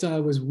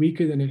freestyle was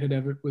weaker than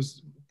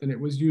it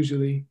was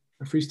usually.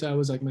 My freestyle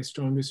was like my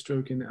strongest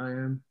stroke in the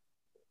IM.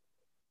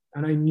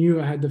 And I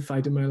knew I had the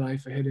fight of my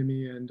life ahead of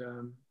me. And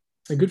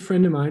a good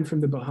friend of mine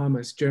from the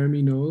Bahamas,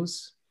 Jeremy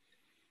Knowles,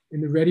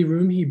 in the ready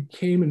room, he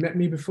came and met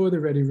me before the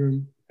ready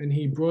room, and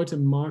he brought a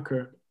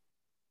marker.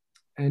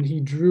 And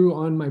he drew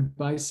on my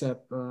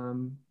bicep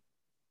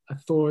a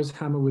Thor's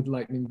hammer with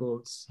lightning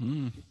bolts.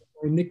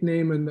 My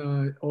nickname in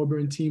the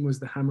Auburn team was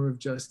the Hammer of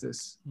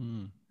Justice.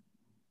 And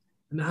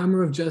the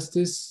Hammer of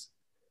Justice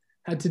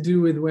had to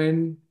do with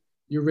when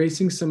you're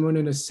racing someone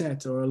in a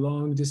set or a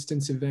long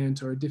distance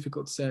event or a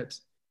difficult set,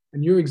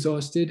 and you're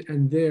exhausted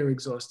and they're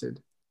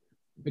exhausted.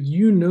 But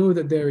you know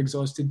that they're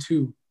exhausted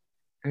too.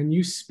 And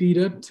you speed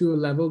up to a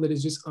level that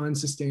is just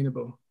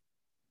unsustainable,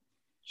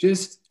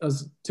 just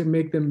as to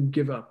make them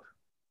give up.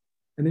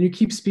 And then you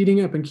keep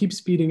speeding up,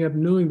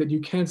 knowing that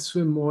you can't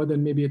swim more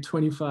than maybe a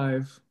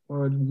 25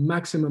 or a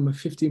maximum of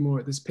 50 more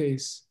at this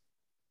pace.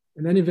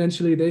 And then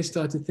eventually they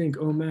start to think,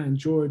 oh man,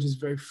 George is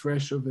very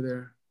fresh over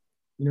there.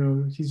 You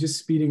know, he's just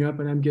speeding up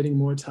and I'm getting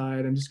more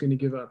tired. I'm just going to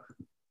give up.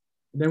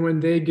 And then when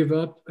they give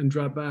up and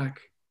drop back,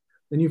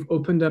 then you've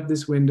opened up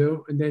this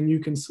window and then you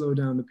can slow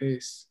down the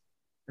pace.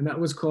 And that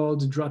was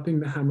called dropping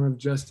the hammer of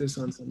justice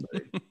on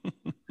somebody.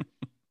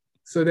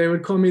 So they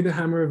would call me the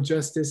Hammer of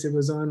Justice. It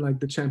was on like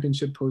the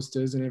championship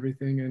posters and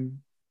everything. And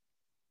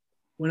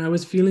when I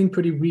was feeling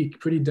pretty weak,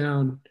 pretty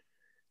down,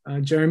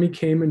 Jeremy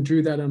came and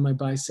drew that on my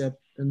bicep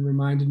and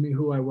reminded me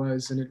who I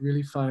was. And it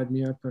really fired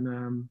me up.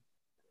 And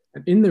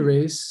in the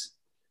race,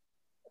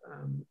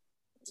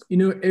 you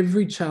know,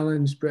 every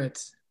challenge,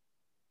 Brett,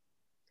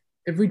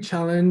 every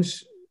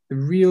challenge, the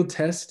real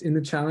test in the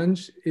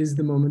challenge is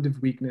the moment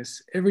of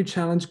weakness. Every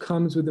challenge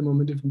comes with a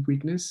moment of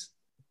weakness.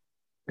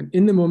 And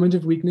in the moment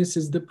of weakness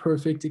is the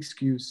perfect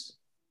excuse.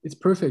 It's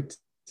perfect.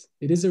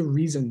 It is a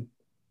reason.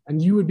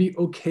 And you would be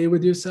okay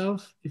with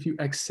yourself if you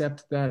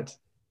accept that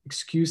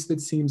excuse that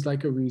seems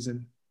like a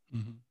reason.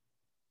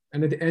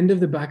 And at the end of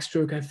the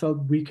backstroke, I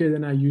felt weaker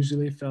than I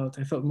usually felt.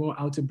 I felt more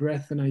out of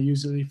breath than I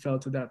usually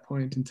felt at that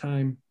point in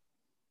time.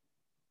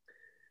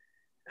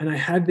 And I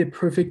had the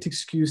perfect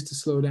excuse to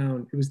slow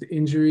down. It was the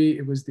injury.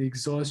 It was the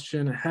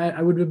exhaustion.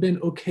 I would have been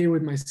okay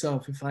with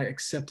myself if I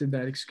accepted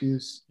that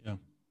excuse. Yeah.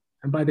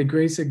 And by the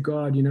grace of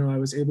God, you know, I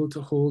was able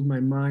to hold my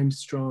mind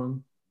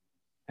strong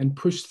and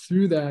push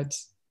through that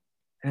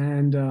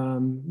And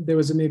there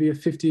was maybe a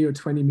 50 or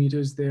 20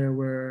 meters there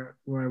where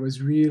I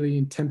was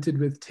really tempted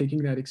with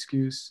taking that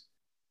excuse.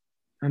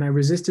 And I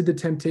resisted the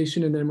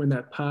temptation. And then when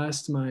that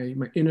passed, my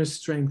inner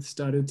strength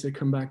started to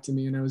come back to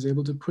me, and I was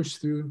able to push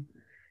through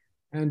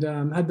and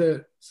had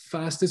the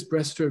fastest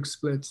breaststroke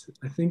split.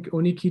 I think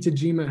only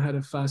Kitajima had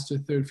a faster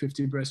third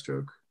 50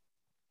 breaststroke.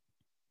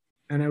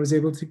 And I was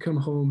able to come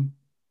home.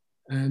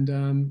 And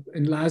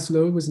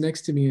Laszlo was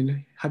next to me,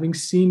 and having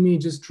seen me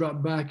just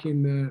drop back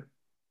in the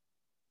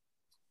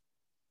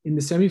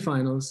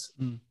semifinals,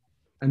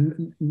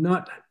 and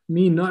not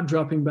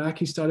dropping back,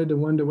 he started to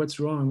wonder what's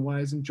wrong. Why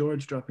isn't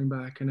George dropping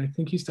back? And I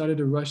think he started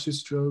to rush his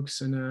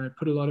strokes, and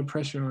put a lot of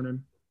pressure on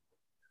him.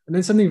 And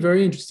then something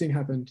very interesting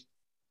happened.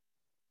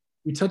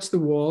 We touched the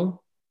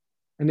wall,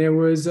 and there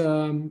was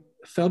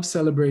Phelps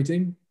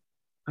celebrating,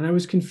 and I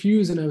was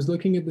confused, and I was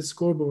looking at the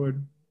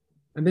scoreboard.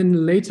 And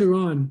then later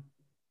on,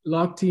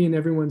 Lochte and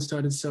everyone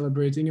started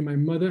celebrating, and my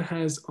mother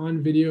has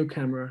on video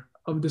camera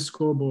of the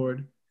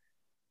scoreboard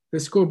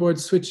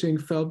switching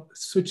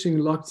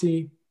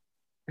Lochte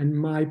and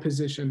my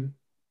position.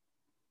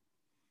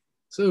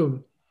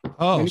 So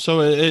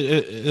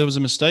there was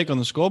a mistake on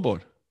the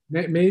scoreboard.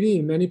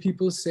 Maybe many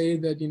people say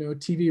that,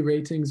 TV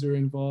ratings are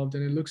involved,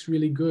 and it looks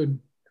really good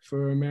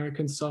for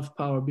American soft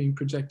power being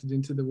projected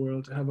into the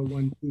world to have a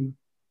 1-2.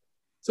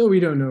 So we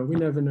don't know. We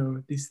never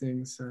know these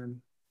things.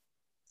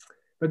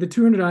 But the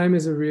 200 IM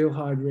is a real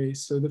hard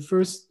race. So the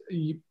first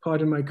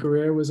part of my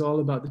career was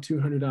all about the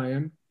 200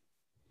 IM,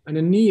 and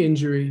a knee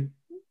injury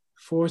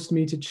forced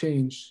me to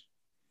change.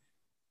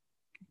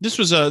 This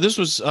was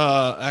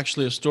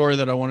actually a story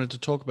that I wanted to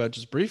talk about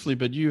just briefly,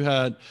 but you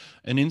had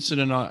an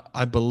incident,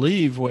 I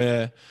believe,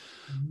 where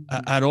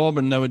at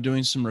Auburn they were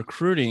doing some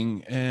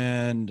recruiting,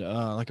 and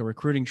like a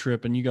recruiting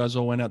trip, and you guys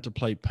all went out to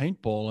play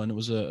paintball, and it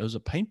was a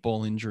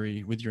paintball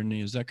injury with your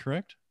knee. Is that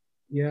correct?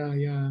 Yeah.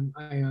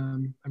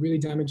 I really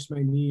damaged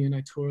my knee, and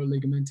I tore a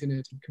ligament in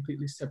it and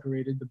completely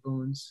separated the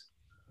bones.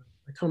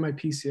 I tore my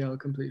PCL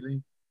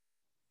completely.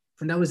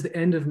 And that was the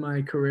end of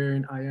my career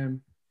in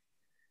IM.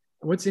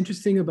 What's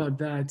interesting about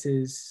that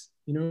is,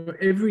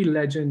 every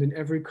legend and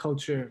every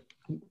culture,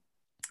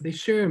 they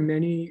share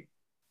many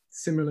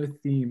similar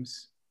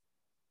themes.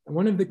 And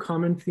one of the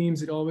common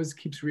themes that always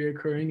keeps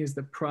reoccurring is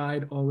that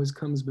pride always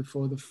comes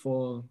before the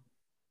fall.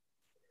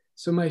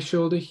 So my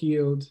shoulder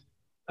healed.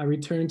 I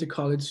returned to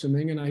college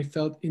swimming, and I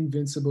felt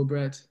invincible,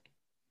 Brett.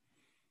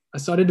 I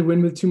started to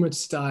win with too much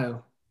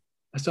style.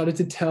 I started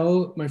to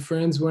tell my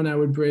friends when I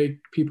would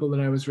break people that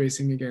I was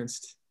racing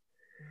against.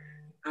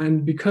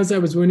 And because I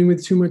was winning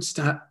with too much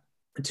style,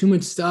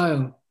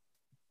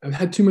 I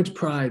had too much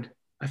pride.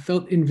 I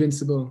felt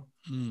invincible.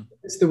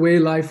 It's the way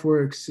life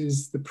works,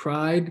 is the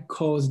pride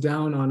calls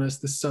down on us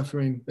the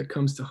suffering that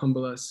comes to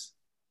humble us.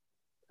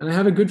 And I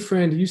have a good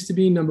friend who used to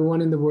be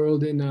 #1 in the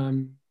world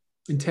in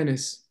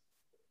tennis.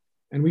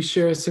 And we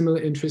share a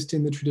similar interest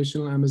in the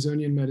traditional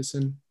Amazonian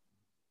medicine.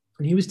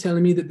 And he was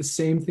telling me that the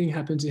same thing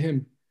happened to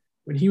him.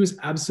 When he was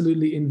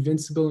absolutely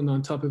invincible and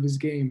on top of his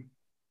game,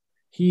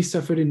 he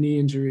suffered a knee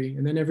injury,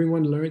 and then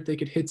everyone learned they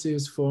could hit to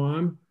his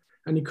forearm,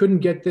 and he couldn't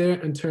get there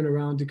and turn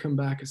around to come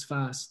back as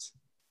fast.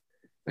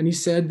 And he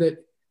said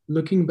that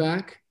looking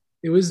back,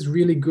 it was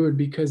really good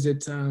because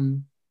it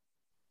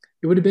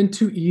would have been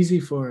too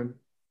easy for him.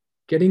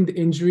 Getting the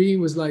injury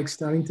was like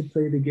starting to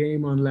play the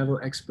game on level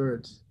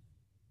expert.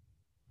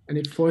 And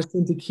it forced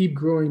him to keep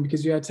growing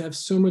because you had to have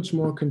so much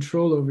more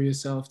control over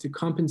yourself to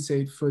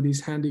compensate for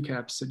these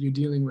handicaps that you're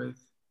dealing with.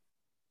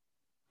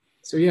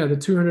 So yeah, the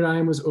 200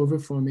 IM was over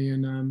for me,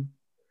 and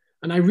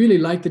I really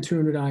liked the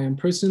 200 IM.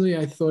 Personally,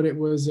 I thought it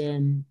was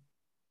the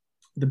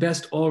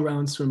best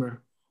all-round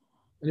swimmer.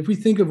 And if we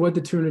think of what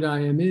the 200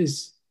 IM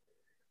is,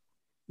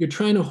 you're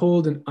trying to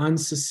hold an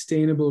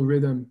unsustainable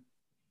rhythm,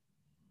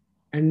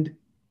 and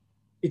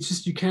it's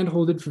just you can't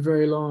hold it for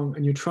very long,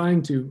 and you're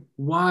trying to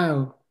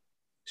while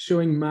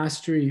showing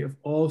mastery of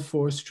all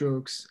 4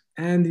 strokes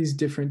and these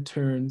different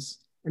turns.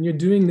 And you're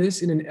doing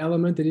this in an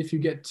element that if you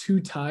get too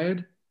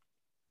tired,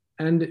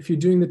 and if you're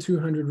doing the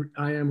 200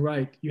 IM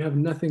right, you have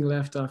nothing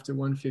left after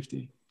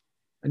 150.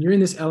 And you're in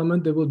this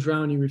element that will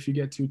drown you if you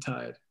get too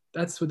tired.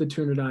 That's what the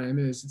 200 IM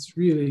is. It's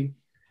really,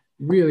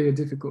 really a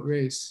difficult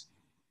race.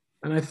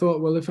 And I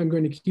thought, well, if I'm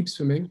going to keep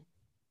swimming,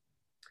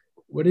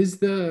 what is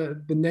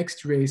the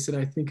next race that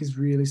I think is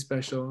really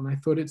special? And I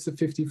thought it's the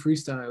 50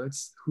 freestyle.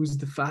 It's who's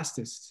the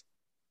fastest.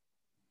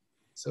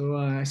 So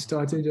I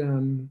started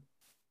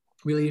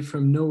really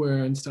from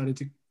nowhere and started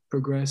to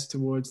progress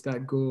towards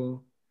that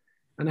goal.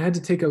 And I had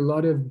to take a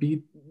lot of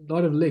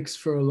licks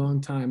for a long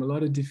time, a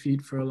lot of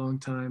defeat for a long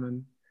time.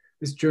 And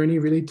this journey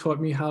really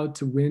taught me how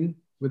to win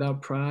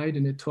without pride,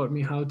 and it taught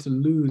me how to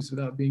lose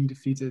without being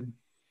defeated.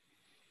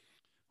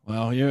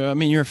 Wow,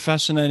 you're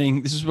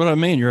fascinating. This is what I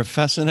mean. You're a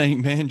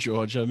fascinating man,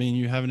 George. I mean,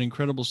 you have an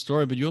incredible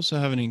story, but you also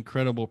have an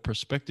incredible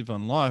perspective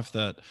on life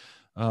that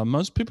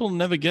most people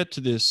never get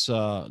to this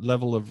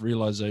level of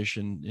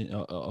realization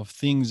of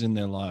things in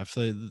their life.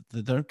 They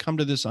don't come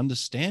to this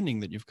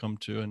understanding that you've come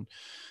to, and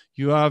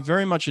you are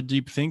very much a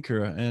deep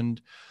thinker.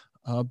 And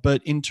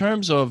But in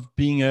terms of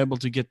being able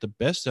to get the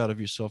best out of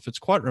yourself, it's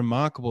quite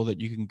remarkable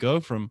that you can go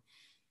from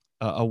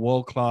a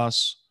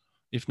world-class,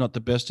 if not the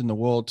best in the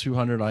world,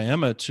 200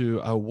 IMer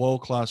to a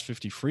world-class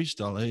 50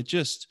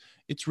 freestyler.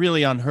 It's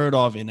really unheard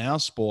of in our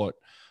sport.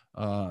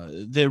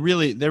 They're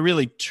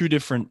really two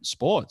different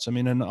sports. I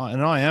mean, an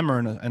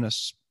IMer and a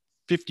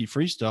 50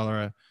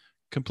 freestyler are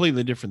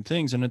completely different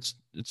things, and it's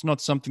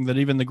not something that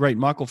even the great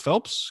Michael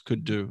Phelps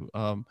could do.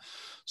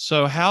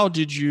 So how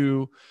did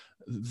you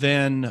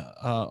then?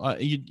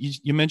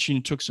 You mentioned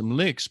you took some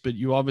licks, but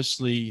you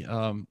obviously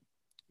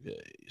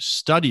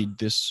studied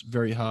this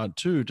very hard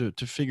too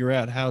to figure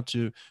out how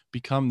to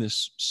become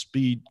this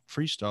speed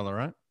freestyler,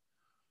 right?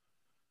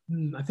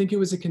 I think it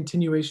was a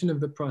continuation of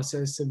the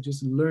process of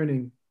just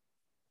learning,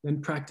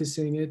 then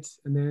practicing it,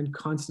 and then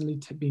constantly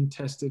being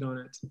tested on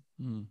it.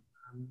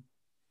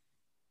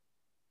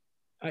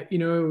 I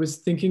was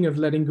thinking of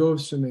letting go of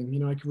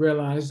swimming. I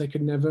realized I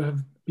could never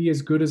be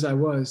as good as I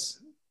was.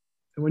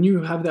 And when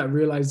you have that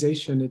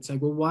realization, it's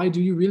like, well, why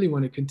do you really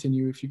want to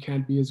continue if you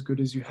can't be as good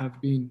as you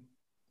have been?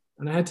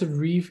 And I had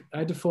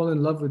to fall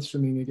in love with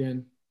swimming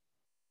again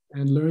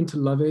and learn to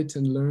love it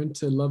and learn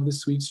to love the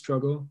sweet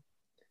struggle.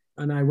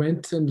 And I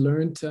went and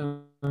learned,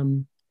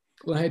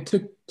 I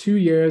took 2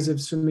 years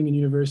of swimming in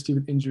university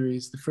with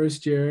injuries. The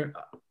first year,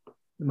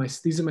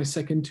 these are my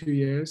second 2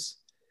 years,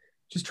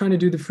 just trying to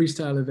do the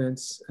freestyle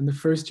events. And the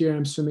first year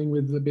I'm swimming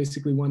with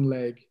basically one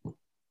leg,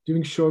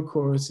 doing short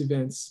course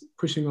events,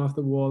 pushing off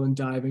the wall and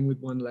diving with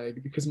one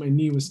leg because my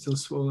knee was still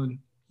swollen.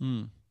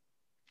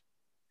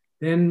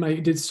 Then I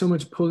did so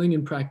much pulling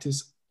in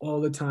practice all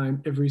the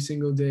time, every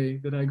single day,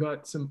 that I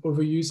got some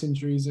overuse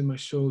injuries in my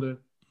shoulder.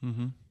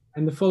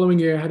 And the following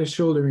year I had a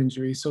shoulder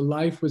injury. So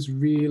life was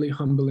really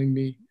humbling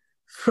me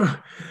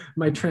for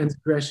my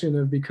transgression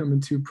of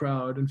becoming too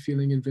proud and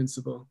feeling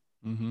invincible.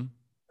 And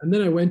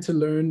then I went to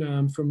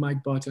learn from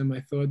Mike Bottom.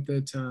 I thought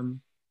that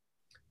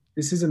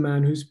this is a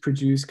man who's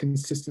produced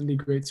consistently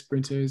great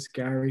sprinters,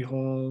 Gary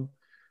Hall,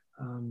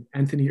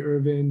 Anthony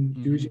Irvin,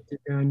 Duji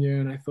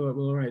Tiganya. And I thought,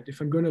 well, all right,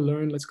 if I'm going to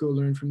learn, let's go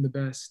learn from the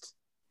best.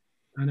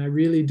 And I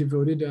really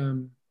devoted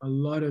a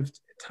lot of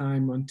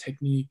time on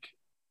technique.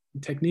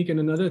 And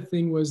another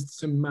thing was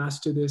to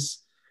master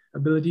this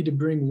ability to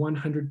bring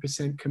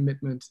 100%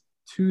 commitment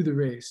to the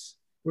race.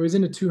 Whereas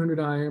in a 200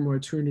 IM or a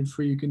 200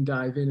 free, you can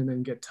dive in and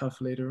then get tough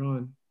later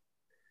on.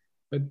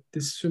 But the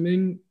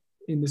swimming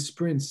in the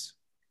sprints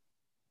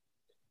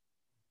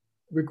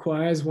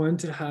requires one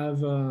to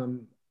have a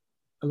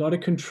lot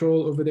of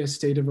control over their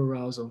state of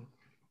arousal.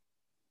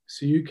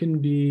 So you can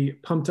be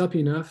pumped up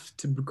enough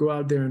to go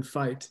out there and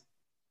fight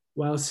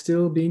while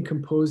still being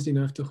composed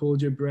enough to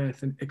hold your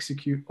breath and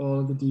execute all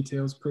of the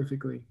details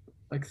perfectly,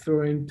 like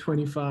throwing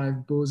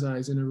 25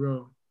 bullseyes in a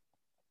row.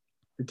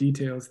 The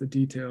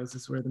details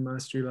is where the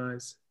mastery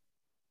lies.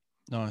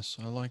 Nice.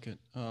 I like it.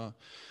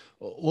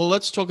 Well,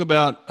 let's talk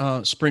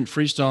about sprint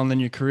freestyle and then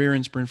your career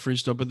in sprint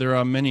freestyle, but there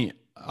are many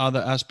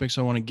other aspects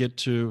I want to get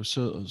to.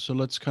 So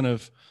let's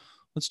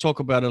talk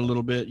about it a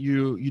little bit.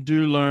 You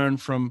do learn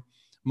from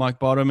Mike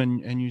Bottom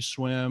and you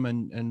swim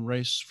and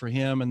race for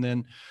him. And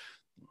then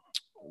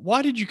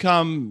why did you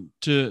come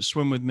to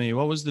swim with me?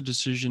 What was the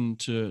decision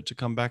to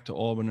come back to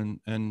Auburn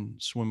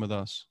and swim with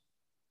us?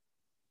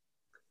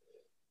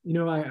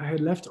 I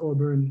had left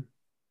Auburn.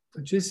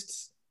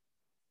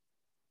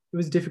 It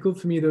was difficult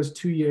for me those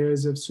 2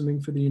 years of swimming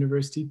for the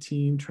university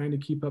team, trying to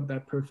keep up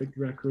that perfect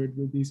record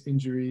with these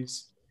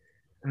injuries.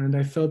 And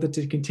I felt that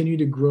to continue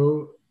to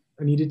grow,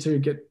 I needed to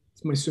get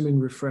my swimming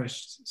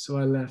refreshed. So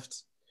I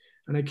left.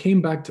 And I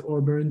came back to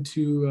Auburn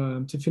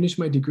to finish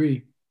my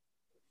degree.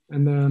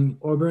 And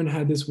Auburn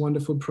had this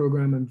wonderful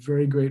program. I'm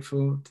very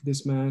grateful to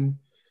this man.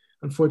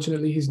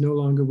 Unfortunately, he's no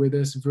longer with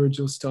us,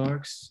 Virgil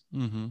Starks,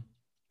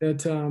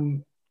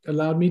 that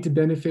allowed me to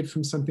benefit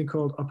from something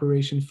called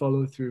Operation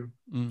Follow Through.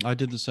 I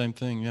did the same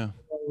thing, yeah.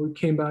 We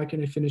came back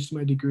and I finished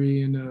my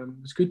degree, and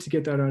it was good to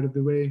get that out of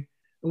the way.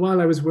 And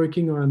while I was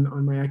working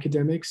on my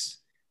academics,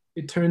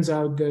 it turns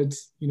out that,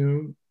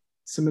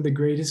 some of the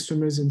greatest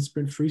swimmers in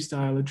sprint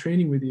freestyle are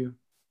training with you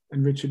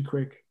and Richard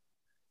Quick.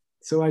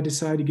 So I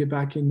decided to get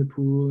back in the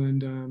pool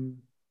and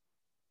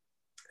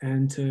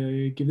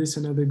to give this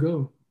another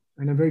go.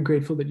 And I'm very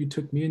grateful that you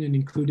took me in and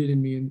included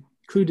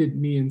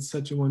me in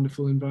such a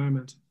wonderful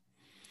environment.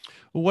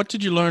 Well, what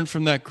did you learn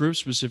from that group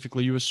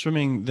specifically? You were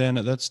swimming then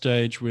at that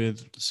stage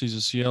with Cesar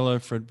Cielo,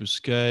 Fred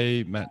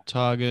Bousquet, Matt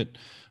Target,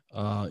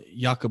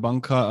 Jakob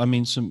Anka. I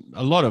mean,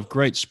 a lot of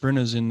great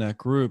sprinters in that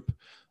group.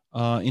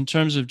 In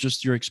terms of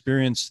just your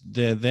experience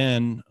there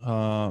then,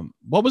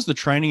 what was the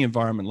training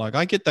environment like?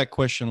 I get that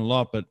question a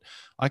lot, but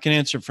I can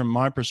answer it from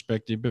my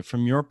perspective. But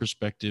from your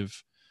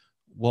perspective,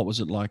 what was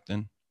it like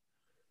then?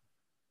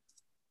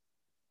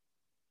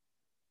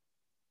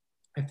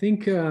 I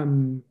think,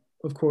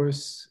 of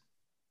course,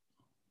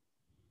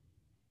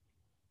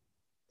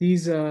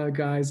 these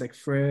guys like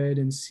Fred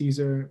and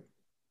Caesar,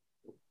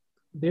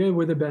 they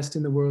were the best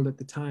in the world at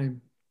the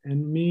time.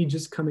 And me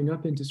just coming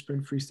up into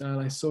sprint freestyle,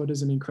 I saw it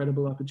as an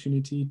incredible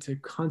opportunity to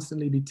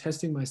constantly be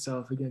testing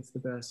myself against the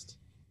best.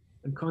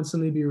 and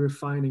constantly be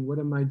refining. What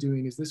am I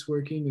doing? Is this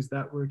working? Is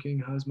that working?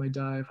 How's my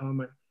dive?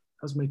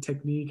 How's my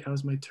technique?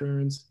 How's my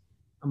turns?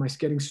 Am I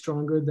getting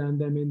stronger than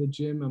them in the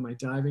gym? Am I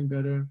diving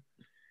better?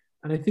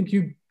 And I think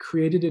you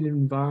created an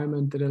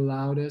environment that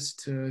allowed us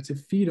to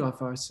feed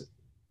off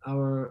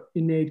our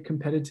innate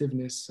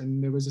competitiveness.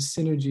 And there was a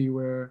synergy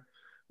where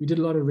we did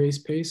a lot of race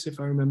pace, if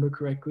I remember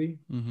correctly.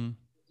 Mm-hmm.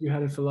 You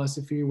had a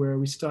philosophy where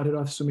we started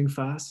off swimming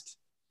fast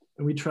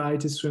and we tried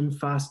to swim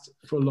fast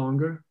for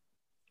longer.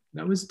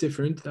 That was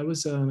different. That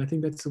was, I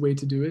think that's the way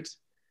to do it.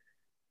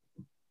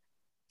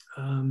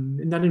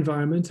 In that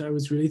environment, I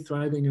was really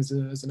thriving as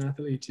an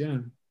athlete. Yeah.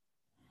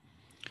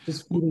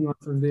 Just feeding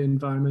off of the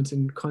environment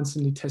and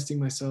constantly testing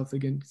myself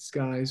against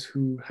guys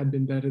who had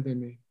been better than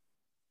me.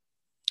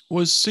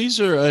 Was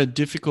Caesar a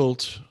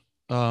difficult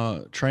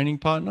training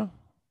partner?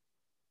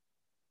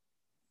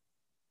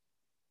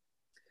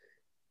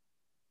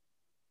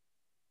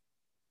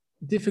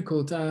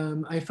 Difficult.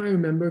 If I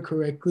remember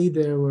correctly,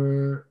 there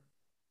were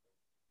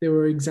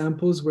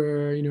examples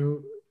where, you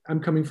know, I'm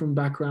coming from a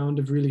background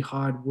of really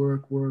hard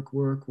work.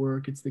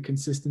 It's the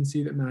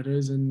consistency that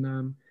matters.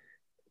 And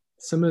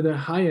some of the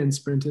high-end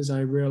sprinters, I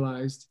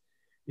realized,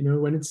 you know,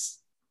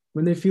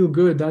 when they feel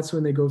good, that's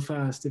when they go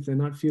fast. If they're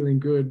not feeling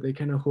good, they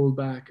kind of hold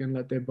back and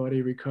let their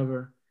body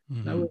recover.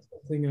 Mm-hmm. That was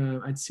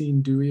something I'd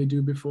seen Dewey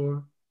do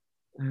before.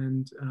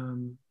 And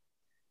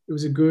it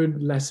was a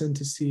good lesson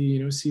to see,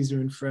 you know, Caesar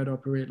and Fred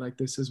operate like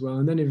this as well.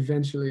 And then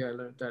eventually I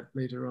learned that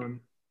later on.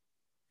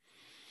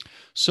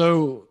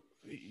 So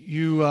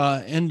you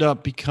end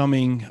up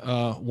becoming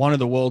one of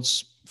the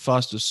world's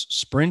fastest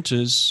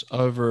sprinters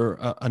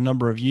over a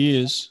number of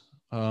years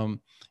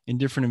in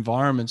different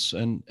environments.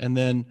 And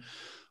then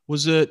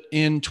was it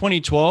in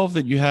 2012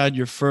 that you had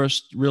your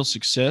first real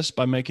success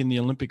by making the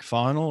Olympic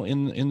final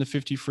in the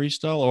 50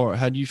 freestyle, or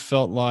had you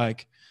felt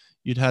like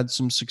you'd had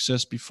some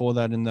success before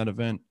that in that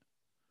event?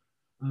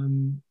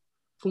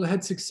 Well, I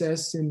had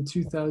success in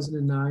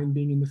 2009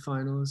 being in the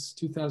finals,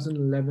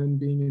 2011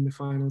 being in the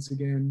finals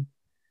again.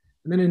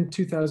 And then in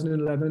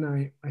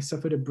 2011, I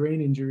suffered a brain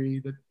injury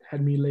that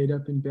had me laid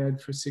up in bed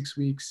for 6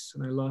 weeks,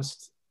 and I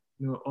lost,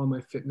 you know, all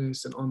my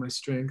fitness and all my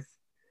strength.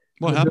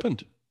 What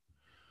happened?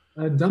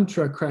 A dump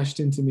truck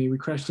crashed into me. We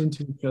crashed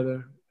into each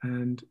other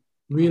and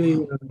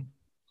really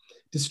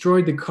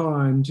destroyed the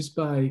car. And just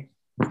by,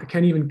 I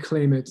can't even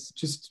claim it,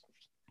 just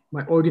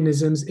my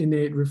organism's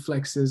innate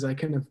reflexes, I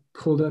kind of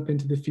pulled up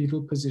into the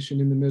fetal position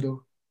in the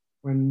middle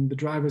when the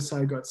driver's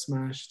side got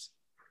smashed.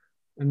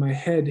 And my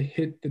head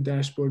hit the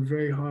dashboard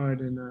very hard,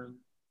 and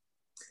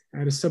I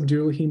had a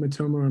subdural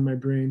hematoma on my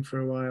brain for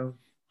a while.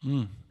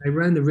 I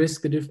ran the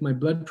risk that if my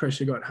blood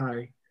pressure got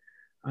high,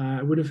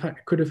 I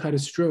could have had a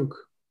stroke.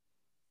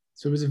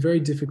 So it was a very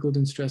difficult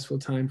and stressful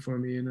time for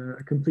me, and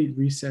a complete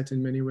reset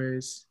in many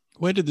ways.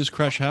 Where did this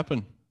crash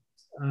happen?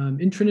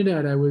 In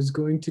Trinidad. I was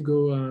going to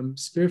go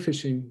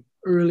spearfishing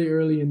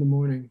early in the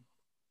morning.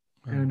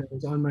 And I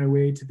was on my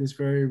way to this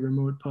very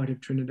remote part of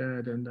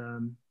Trinidad,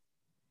 and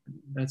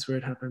that's where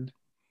it happened.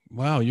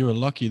 Wow, you were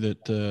lucky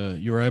that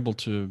you were able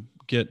to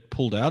get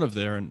pulled out of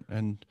there,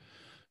 and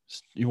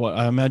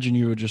I imagine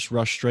you were just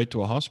rushed straight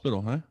to a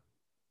hospital, huh?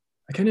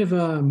 I kind of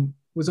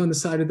was on the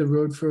side of the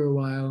road for a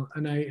while,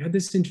 and I had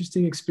this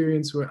interesting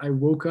experience where I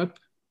woke up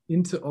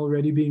into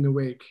already being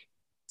awake.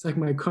 It's like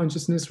my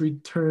consciousness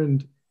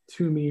returned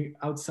to me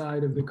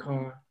outside of the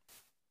car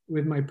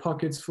with my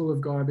pockets full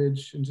of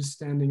garbage and just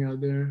standing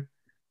out there.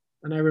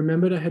 And I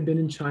remembered I had been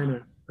in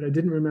China, but I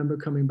didn't remember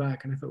coming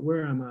back. And I thought,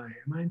 where am I?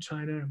 Am I in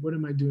China? What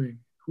am I doing?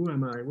 Who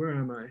am I? Where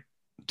am I?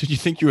 Did you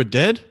think you were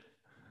dead?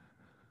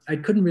 I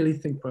couldn't really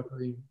think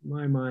properly.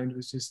 My mind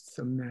was just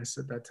a mess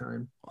at that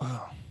time.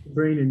 Wow.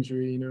 Brain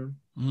injury, you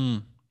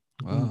know.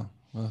 Wow.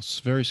 Well, it's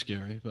very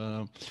scary.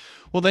 But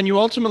well, then you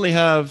ultimately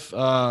have,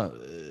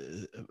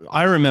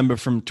 I remember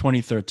from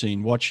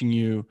 2013 watching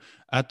you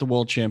at the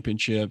World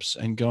Championships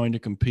and going to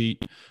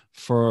compete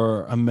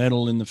for a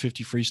medal in the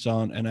 50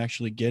 freestyle and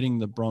actually getting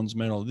the bronze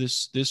medal.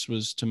 This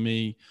was to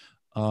me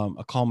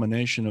a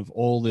culmination of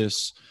all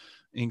this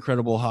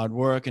incredible hard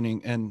work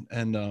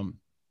and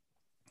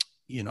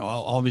you know,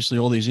 obviously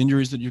all these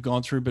injuries that you've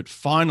gone through, but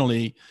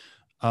finally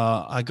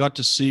I got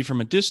to see from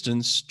a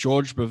distance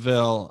George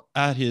Bovell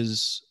at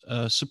his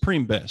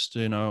supreme best,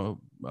 you know,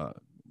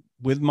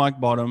 with Mike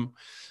Bottom,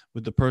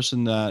 with the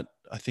person that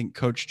I think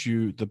coached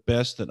you the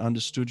best, that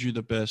understood you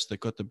the best, that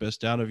got the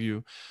best out of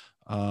you.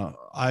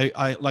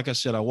 I like I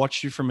said, I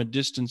watched you from a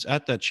distance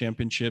at that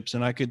championships,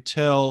 and I could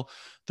tell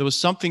there was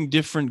something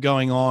different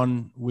going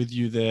on with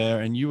you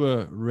there, and you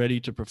were ready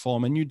to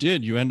perform, and you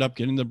did. You end up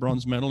getting the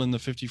bronze medal in the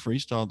 50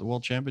 freestyle at the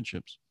World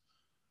Championships.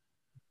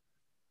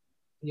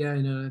 Yeah,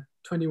 in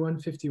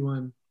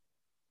 21:51.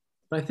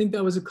 But I think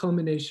that was a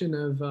culmination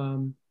of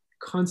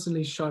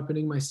constantly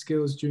sharpening my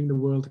skills during the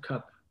World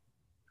Cup.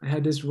 I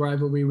had this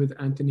rivalry with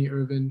Anthony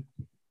Irvin,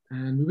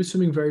 and we were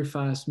swimming very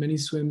fast, many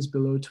swims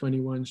below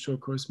 21 short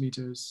course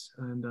meters.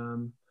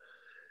 And,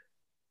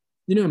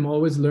 you know, I'm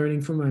always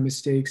learning from my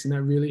mistakes, and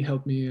that really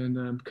helped me.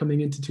 And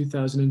coming into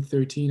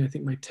 2013, I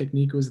think my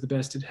technique was the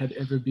best it had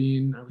ever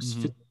been. I was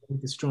physically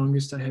the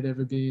strongest I had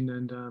ever been.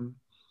 And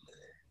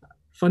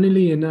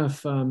funnily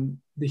enough,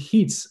 the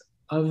heats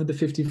of the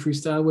 50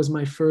 freestyle was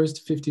my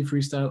first 50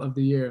 freestyle of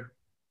the year.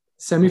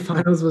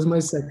 Semifinals was my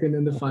second,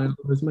 and the final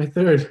was my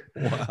third.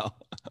 Wow.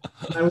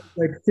 I was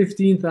like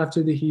 15th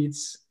after the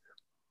heats,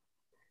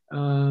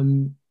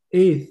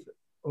 eighth,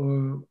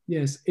 or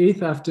yes,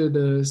 eighth after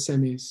the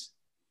semis.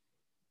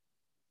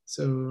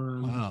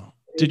 So wow.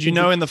 Did you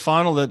know in the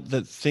final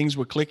that things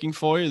were clicking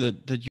for you,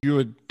 that you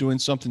were doing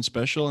something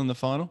special in the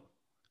final?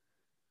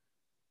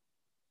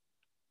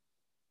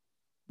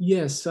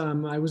 Yes,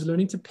 I was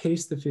learning to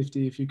pace the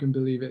 50, if you can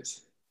believe it.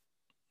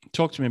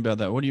 Talk to me about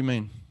that. What do you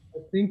mean? I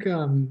think,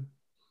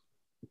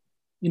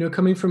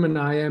 coming from an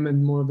IM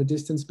and more of a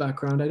distance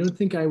background, I don't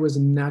think I was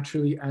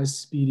naturally as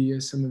speedy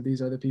as some of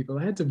these other people.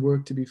 I had to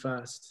work to be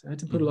fast. I had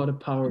to put a lot of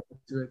power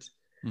into it.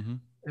 Mm-hmm.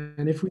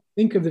 And if we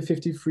think of the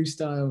 50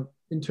 freestyle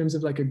in terms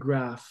of like a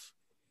graph,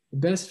 the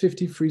best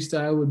 50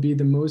 freestyle would be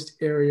the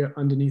most area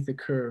underneath the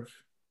curve.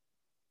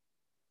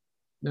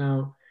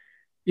 Now,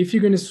 if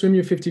you're going to swim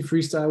your 50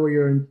 freestyle where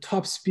you're in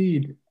top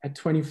speed at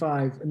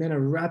 25 and then a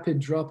rapid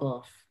drop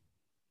off,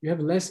 you have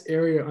less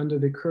area under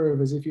the curve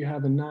as if you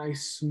have a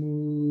nice,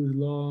 smooth,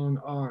 long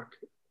arc.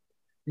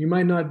 You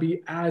might not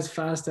be as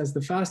fast as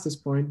the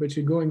fastest point, but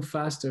you're going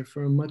faster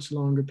for a much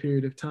longer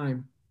period of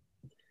time.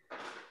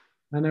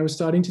 And I was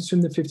starting to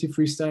swim the 50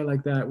 freestyle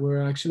like that,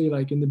 where actually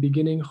like in the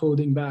beginning,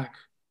 holding back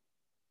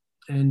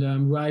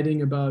and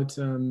riding about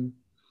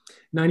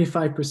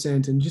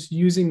 95% and just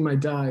using my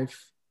dive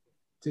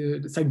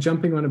it's like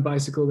jumping on a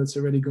bicycle that's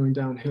already going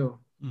downhill.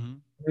 Mm-hmm.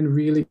 And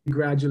really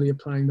gradually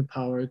applying the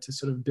power to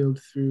sort of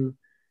build through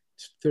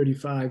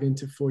 35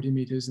 into 40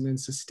 meters and then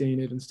sustain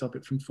it and stop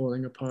it from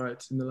falling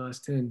apart in the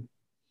last 10.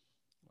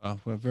 Well,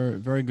 very,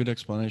 very good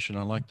explanation.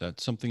 I like that.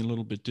 Something a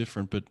little bit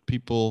different, but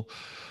people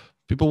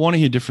want to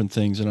hear different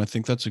things, and I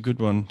think that's a good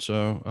one.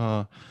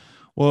 So,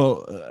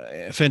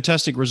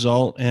 fantastic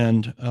result,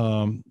 and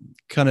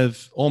kind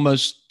of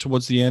almost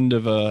towards the end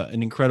of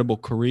an incredible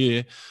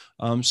career.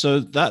 So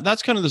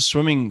that's kind of the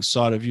swimming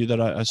side of you that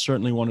I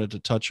certainly wanted to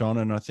touch on,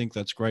 and I think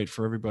that's great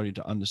for everybody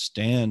to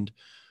understand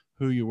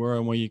who you were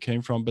and where you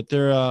came from. But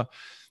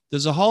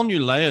there's a whole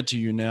new layer to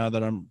you now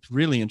that I'm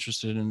really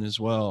interested in as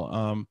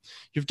well.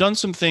 You've done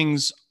some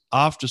things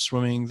after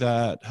swimming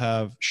that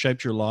have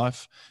shaped your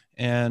life,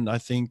 and I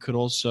think could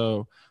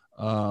also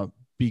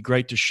be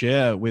great to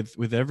share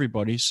with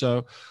everybody.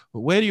 So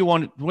where do you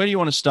want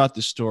to start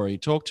this story?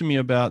 Talk to me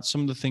about some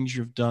of the things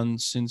you've done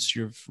since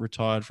you've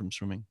retired from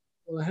swimming.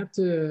 Well,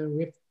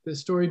 the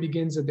story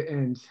begins at the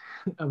end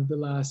of the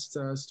last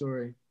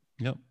story.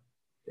 Yep.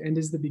 The end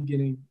is the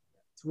beginning.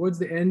 Towards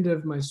the end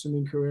of my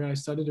swimming career, I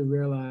started to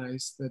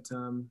realize that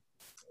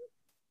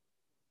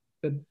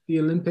that the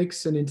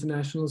Olympics and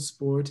international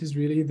sport is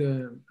really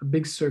a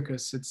big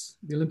circus.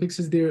 The Olympics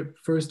is their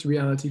first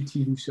reality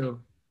TV show.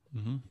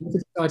 Mm-hmm. If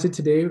it started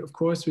today, of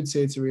course, we'd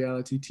say it's a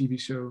reality TV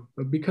show.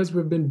 But because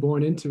we've been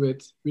born into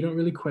it, we don't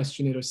really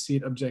question it or see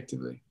it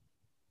objectively.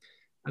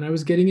 And I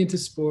was getting into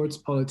sports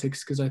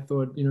politics because I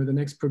thought, the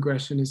next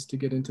progression is to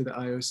get into the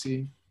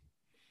IOC.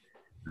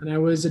 And I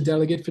was a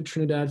delegate for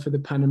Trinidad for the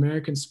Pan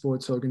American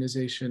Sports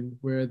Organization,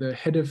 where the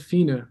head of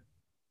FINA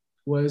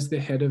was the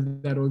head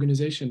of that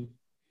organization.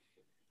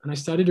 And I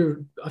started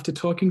to, after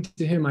talking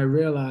to him, I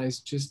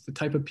realized just the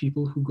type of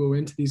people who go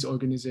into these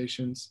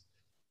organizations.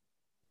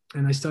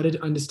 And I started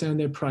to understand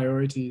their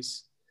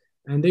priorities.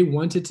 And they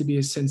wanted to be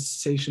as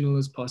sensational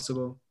as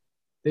possible.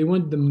 They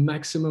want the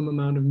maximum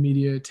amount of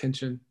media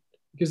attention,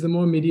 because the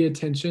more media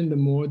attention, the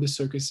more the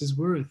circus is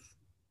worth.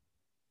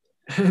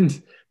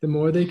 And the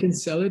more they can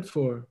sell it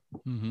for.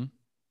 Mm-hmm.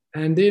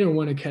 And they don't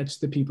want to catch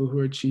the people who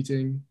are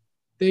cheating.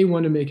 They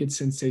want to make it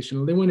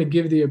sensational. They want to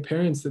give the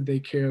appearance that they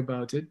care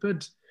about it.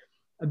 But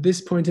at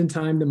this point in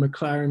time, the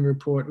McLaren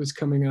report was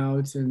coming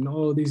out and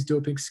all these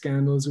doping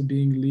scandals were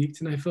being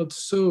leaked. And I felt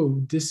so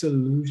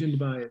disillusioned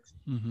by it.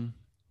 Mm-hmm.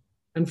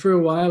 And for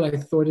a while, I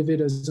thought of it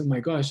as, oh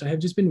my gosh, I have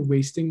just been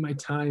wasting my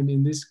time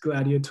in this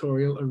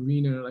gladiatorial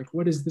arena. Like,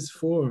 what is this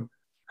for?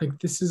 Like,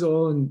 this is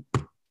all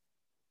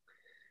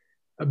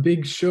a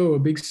big show, a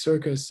big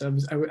circus.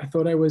 I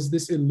thought I was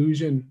this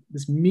illusion,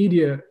 this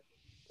media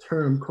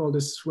term called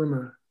a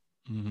swimmer.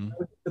 Mm-hmm. I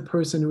was the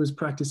person who was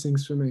practicing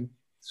swimming.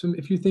 So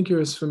if you think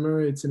you're a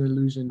swimmer, it's an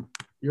illusion.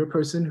 You're a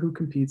person who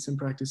competes and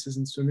practices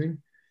in swimming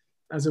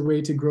as a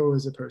way to grow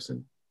as a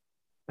person.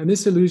 And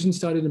this illusion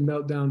started to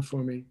melt down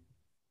for me.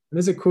 And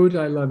there's a quote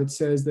I love. It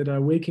says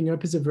that waking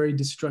up is a very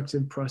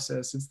destructive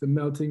process. It's the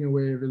melting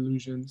away of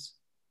illusions.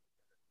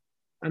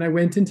 And I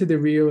went into the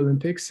Rio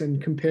Olympics, and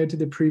compared to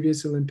the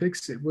previous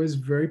Olympics, it was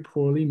very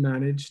poorly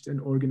managed and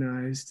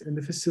organized, and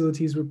the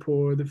facilities were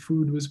poor, the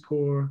food was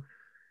poor.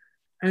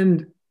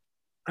 And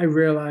I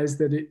realized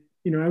that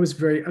I was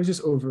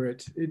just over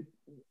it. It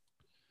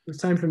was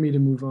time for me to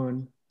move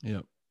on.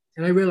 Yeah.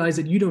 And I realized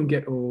that you don't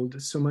get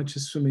old so much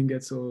as swimming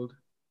gets old.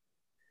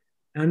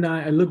 And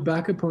I look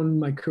back upon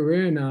my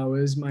career now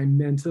as my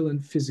mental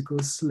and physical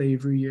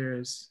slavery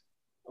years.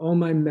 All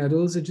my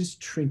medals are just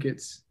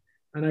trinkets.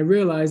 And I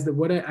realized that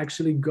what I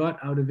actually got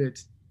out of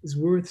it is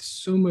worth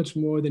so much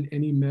more than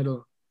any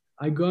medal.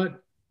 I got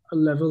a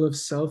level of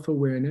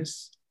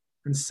self-awareness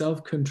and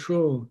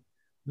self-control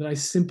that I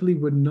simply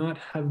would not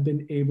have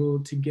been able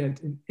to get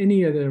in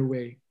any other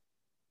way.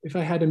 If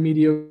I had a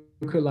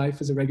mediocre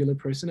life as a regular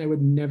person, I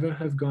would never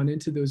have gone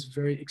into those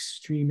very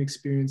extreme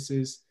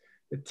experiences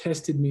that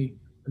tested me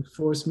and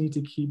forced me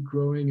to keep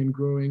growing and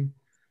growing,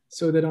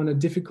 so that on a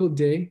difficult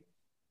day,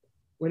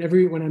 when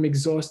I'm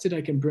exhausted,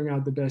 I can bring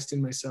out the best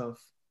in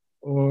myself.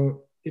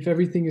 Or if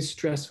everything is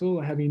stressful,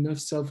 I have enough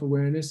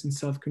self-awareness and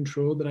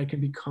self-control that I can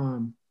be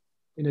calm.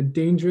 In a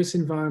dangerous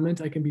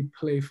environment, I can be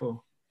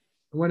playful.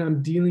 And when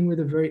I'm dealing with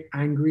a very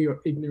angry or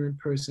ignorant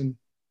person,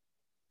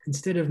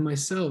 instead of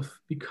myself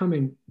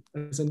becoming,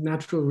 as a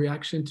natural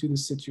reaction to the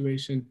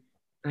situation,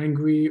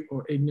 angry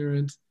or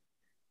ignorant,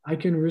 I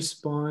can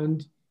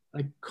respond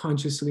like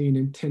consciously and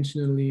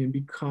intentionally and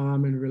be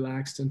calm and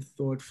relaxed and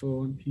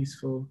thoughtful and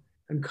peaceful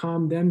and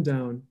calm them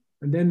down.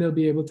 And then they'll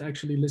be able to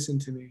actually listen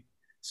to me.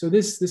 So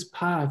this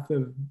path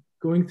of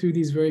going through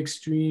these very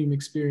extreme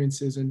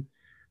experiences and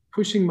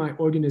pushing my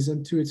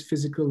organism to its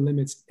physical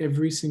limits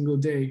every single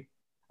day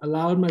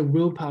allowed my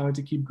willpower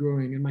to keep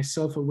growing and my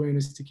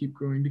self-awareness to keep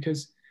growing.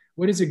 Because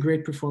what is a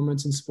great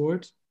performance in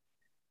sport?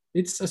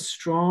 It's a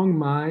strong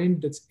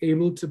mind that's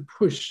able to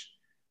push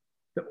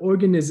the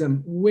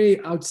organism way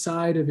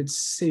outside of its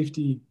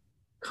safety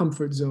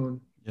comfort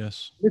zone.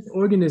 Yes. This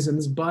organism,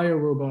 this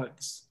biorobot,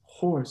 this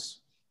horse,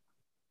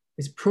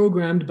 is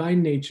programmed by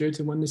nature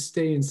to want to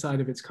stay inside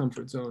of its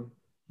comfort zone.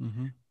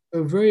 Mm-hmm.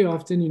 So very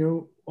often,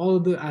 all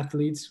of the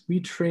athletes,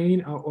 we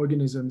train our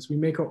organisms. We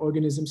make our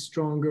organisms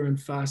stronger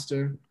and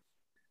faster.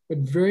 But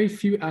very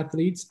few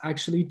athletes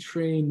actually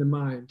train the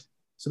mind.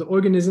 So the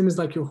organism is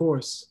like your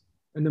horse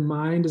and the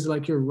mind is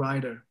like your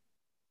rider.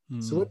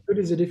 So what good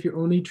is it if you're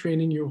only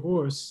training your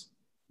horse?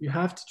 You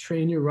have to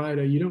train your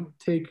rider. You don't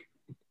take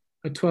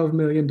a $12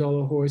 million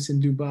horse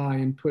in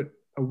Dubai and put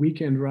a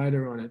weekend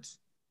rider on it.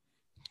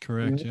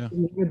 Correct, yeah. It's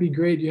going to be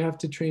great. You have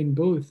to train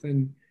both.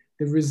 And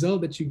the result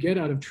that you get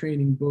out of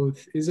training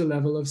both is a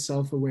level of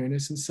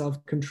self-awareness and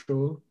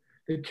self-control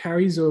that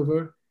carries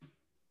over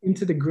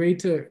into the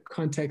greater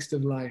context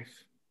of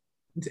life,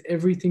 into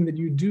everything that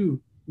you do.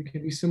 You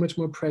can be so much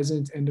more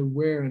present and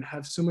aware and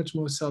have so much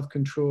more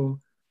self-control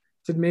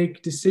to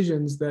make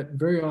decisions that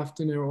very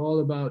often are all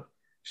about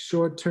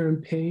short-term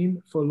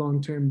pain for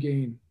long-term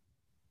gain.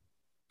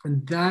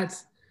 And that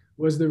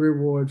was the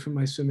reward for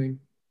my swimming.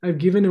 I've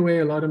given away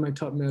a lot of my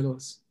top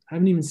medals. I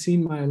haven't even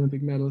seen my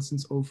Olympic medal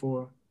since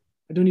 2004.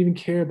 I don't even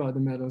care about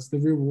the medals. The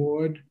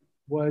reward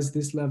was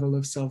this level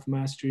of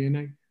self-mastery.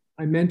 And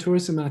I mentor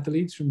some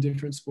athletes from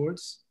different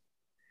sports,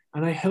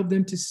 and I help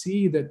them to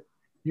see that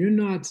you're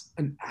not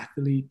an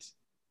athlete.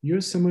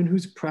 You're someone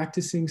who's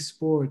practicing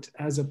sport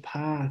as a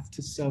path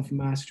to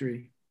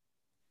self-mastery,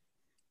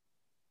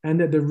 and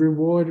that the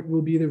reward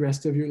will be the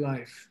rest of your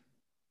life.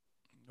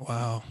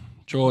 Wow,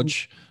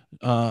 George,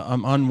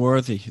 I'm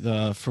unworthy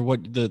for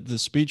what the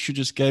speech you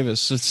just gave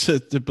us.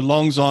 It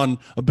belongs on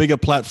a bigger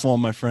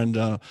platform, my friend.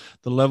 The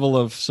level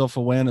of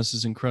self-awareness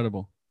is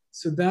incredible.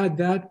 So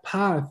that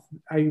path,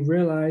 I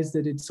realized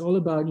that it's all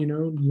about,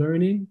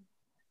 learning,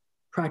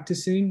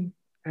 practicing,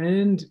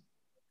 and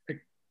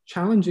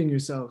challenging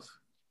yourself.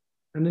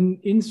 And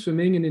in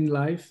swimming and in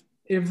life,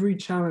 every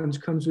challenge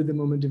comes with a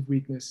moment of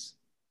weakness.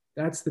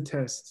 That's the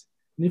test.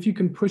 And if you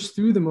can push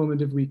through the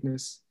moment of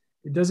weakness,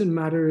 it doesn't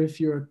matter if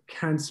you're a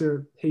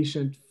cancer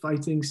patient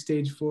fighting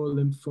stage 4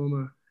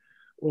 lymphoma,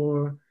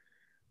 or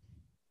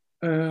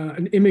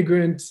an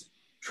immigrant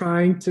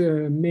trying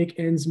to make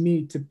ends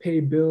meet to pay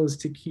bills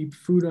to keep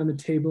food on the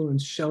table and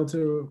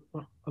shelter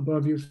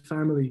above your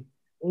family,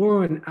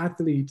 or an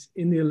athlete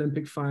in the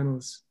Olympic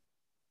finals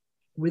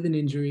with an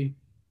injury.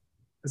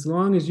 As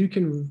long as you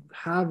can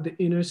have the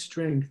inner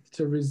strength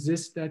to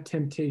resist that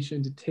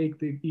temptation to take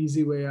the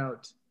easy way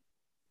out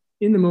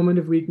in the moment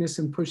of weakness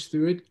and push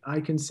through it, I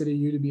consider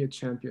you to be a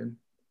champion.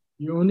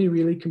 You're only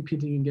really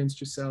competing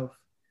against yourself.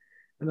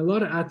 And a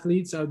lot of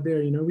athletes out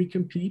there, we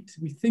compete,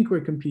 we think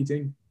we're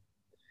competing,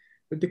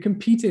 but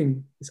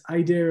this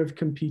idea of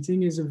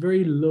competing is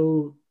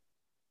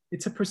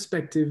it's a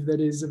perspective that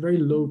is a very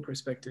low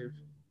perspective,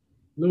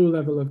 low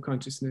level of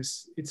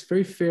consciousness. It's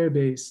very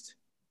fear-based.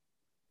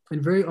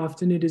 And very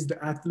often it is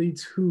the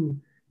athletes who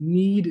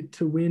need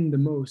to win the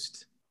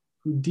most,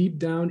 who deep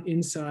down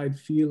inside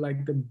feel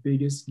like the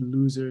biggest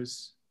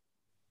losers.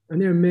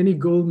 And there are many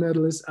gold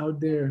medalists out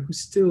there who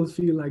still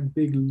feel like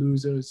big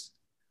losers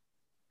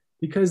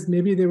because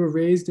maybe they were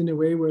raised in a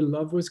way where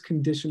love was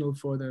conditional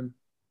for them.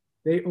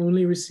 They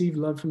only received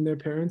love from their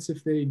parents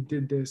if they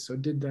did this or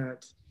did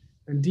that.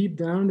 And deep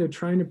down, they're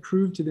trying to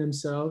prove to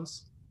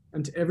themselves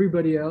and to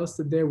everybody else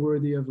that they're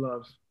worthy of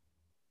love.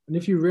 And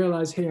if you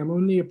realize, hey, I'm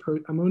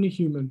only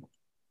human.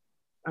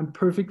 I'm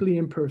perfectly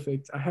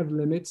imperfect. I have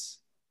limits.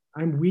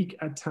 I'm weak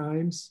at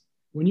times.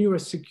 When you are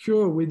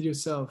secure with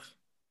yourself,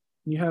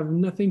 you have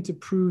nothing to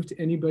prove to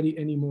anybody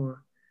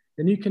anymore,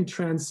 then you can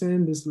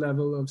transcend this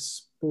level of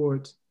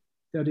sport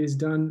that is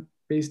done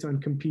based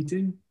on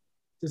competing.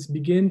 Just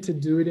begin to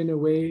do it in a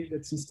way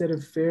that's, instead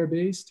of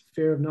fear-based,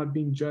 fear of not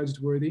being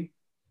judged worthy,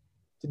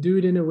 to do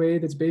it in a way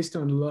that's based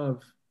on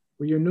love,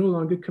 where you're no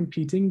longer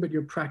competing, but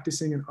you're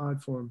practicing an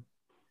art form.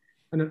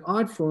 And an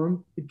art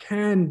form, it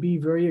can be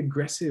very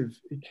aggressive.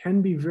 It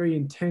can be very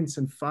intense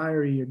and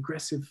fiery,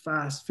 aggressive,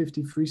 fast,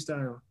 50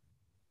 freestyle.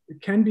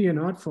 It can be an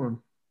art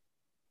form.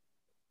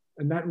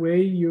 And that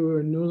way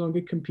you're no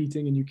longer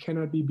competing and you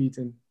cannot be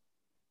beaten.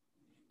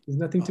 There's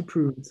nothing to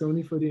prove. It's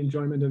only for the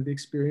enjoyment of the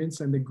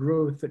experience and the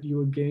growth that you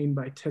will gain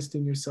by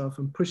testing yourself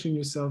and pushing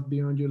yourself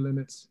beyond your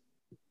limits.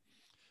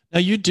 Now,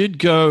 you did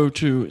go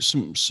to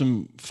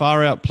some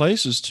far out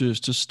places to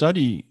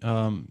study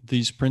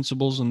these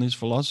principles and these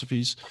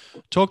philosophies.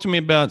 Talk to me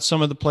about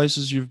some of the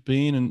places you've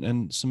been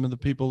and some of the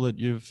people that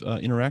you've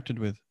interacted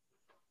with.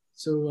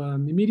 So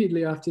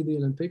immediately after the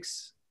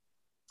Olympics,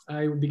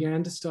 I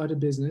began to start a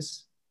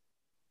business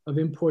of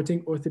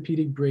importing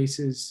orthopedic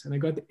braces. And I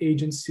got the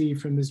agency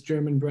from this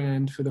German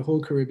brand for the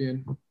whole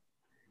Caribbean.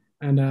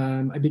 And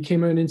I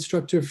became an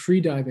instructor of free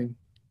diving.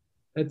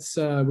 That's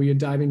where you're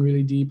diving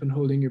really deep and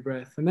holding your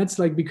breath. And that's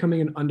like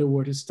becoming an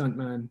underwater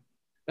stuntman.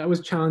 That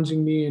was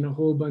challenging me in a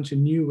whole bunch of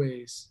new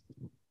ways,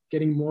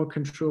 getting more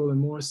control and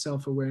more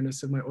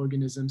self-awareness of my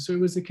organism. So it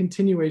was a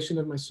continuation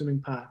of my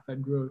swimming path,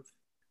 that growth.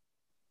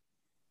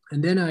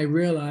 And then I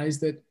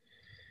realized that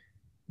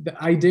the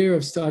idea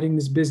of starting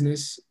this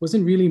business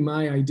wasn't really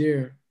my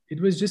idea. It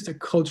was just a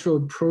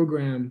cultural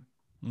program,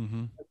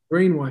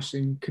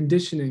 brainwashing,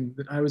 conditioning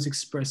that I was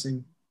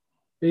expressing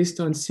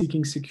based on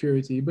seeking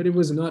security, but it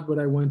was not what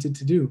I wanted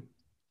to do.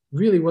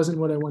 Really wasn't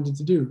what I wanted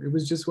to do. It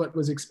was just what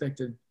was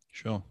expected.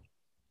 Sure.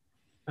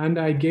 And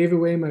I gave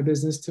away my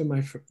business to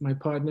my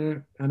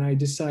partner, and I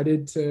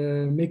decided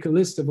to make a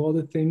list of all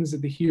the things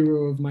that the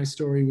hero of my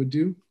story would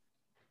do,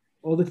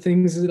 all the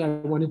things that I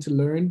wanted to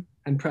learn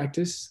and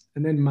practice,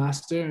 and then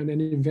master, and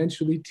then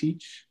eventually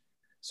teach.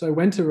 So I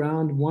went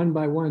around one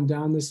by one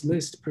down this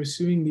list,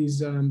 pursuing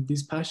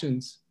these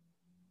passions.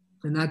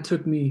 And that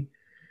took me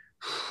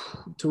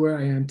to where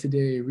I am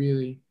today,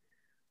 really.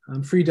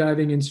 Free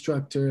diving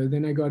instructor.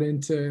 Then I got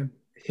into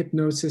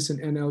hypnosis and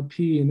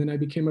NLP, and then I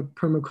became a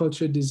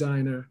permaculture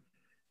designer.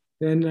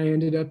 Then I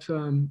ended up,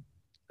 and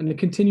I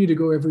continue to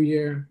go every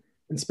year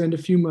and spend a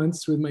few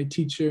months with my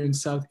teacher in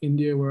South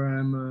India, where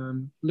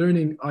I'm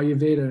learning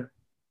Ayurveda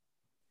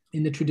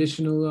in the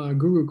traditional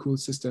Gurukul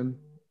system.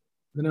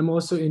 Then I'm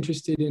also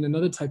interested in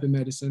another type of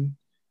medicine,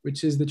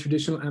 which is the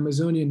traditional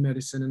Amazonian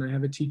medicine, and I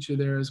have a teacher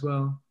there as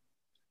well.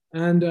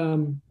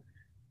 And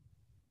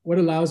what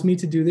allows me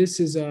to do this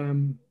is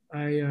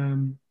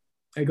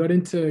I got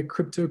into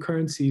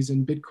cryptocurrencies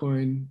and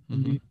Bitcoin,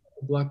 and the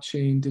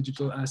blockchain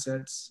digital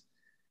assets.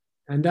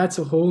 And that's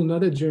a whole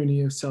nother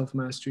journey of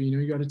self-mastery. You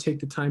know, you got to take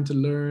the time to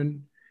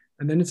learn.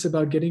 And then it's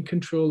about getting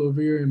control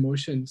over your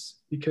emotions,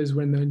 because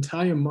when the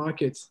entire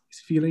market is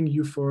feeling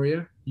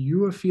euphoria,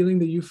 you are feeling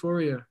the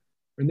euphoria.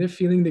 When they're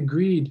feeling the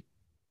greed,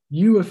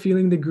 you are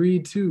feeling the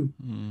greed too.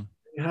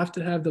 You have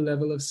to have the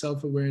level of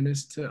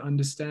self-awareness to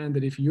understand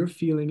that if you're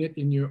feeling it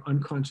in your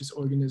unconscious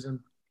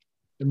organism,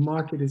 the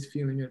market is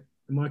feeling it.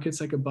 The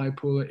market's like a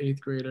bipolar 8th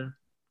grader.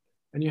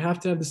 And you have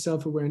to have the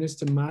self-awareness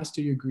to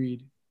master your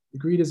greed. The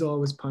greed is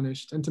always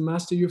punished. And to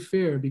master your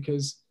fear,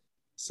 because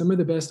some of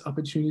the best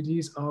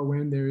opportunities are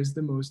when there is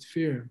the most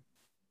fear.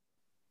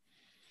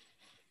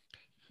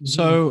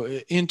 So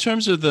in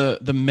terms of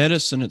the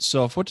medicine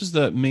itself, what does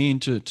that mean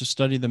to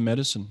study the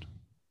medicine?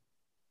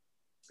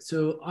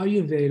 So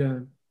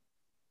Ayurveda,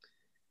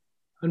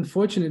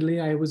 unfortunately,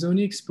 I was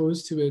only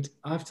exposed to it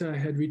after I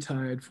had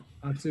retired,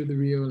 after the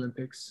Rio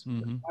Olympics.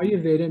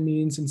 Ayurveda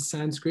means in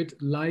Sanskrit,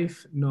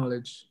 life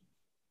knowledge.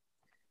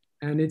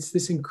 And it's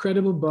this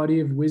incredible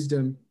body of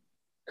wisdom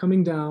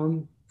coming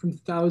down from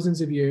thousands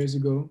of years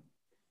ago.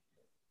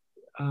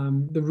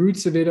 The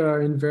roots of it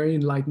are in very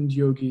enlightened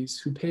yogis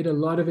who paid a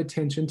lot of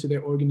attention to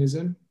their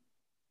organism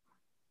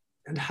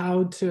and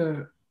how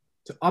to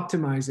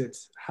optimize it,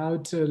 how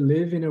to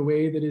live in a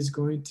way that is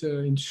going to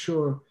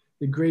ensure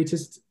the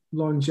greatest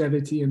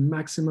longevity and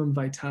maximum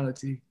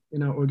vitality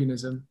in our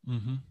organism.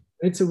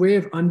 It's a way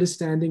of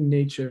understanding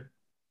nature.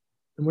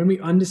 And when we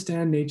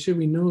understand nature,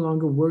 we no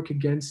longer work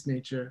against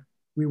nature.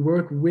 We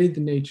work with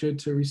nature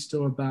to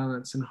restore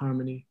balance and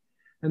harmony.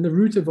 And the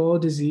root of all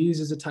disease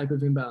is a type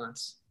of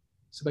imbalance.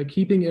 So by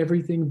keeping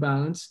everything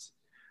balanced,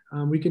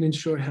 we can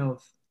ensure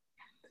health.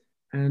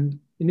 And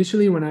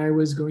initially when I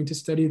was going to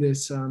study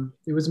this,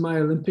 it was my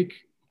Olympic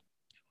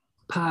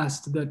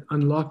past that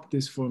unlocked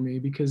this for me,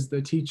 because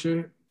the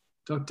teacher,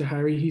 Dr.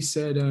 Harry, he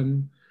said,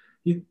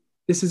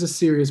 this is a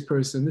serious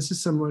person. This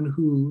is someone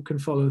who can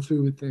follow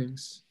through with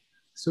things.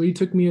 So he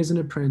took me as an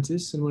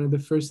apprentice, and one of the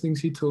first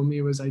things he told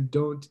me was, I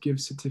don't give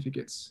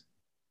certificates.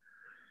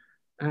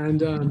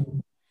 And,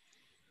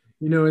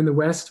 you know, in the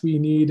West, we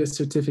need a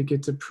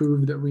certificate to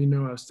prove that we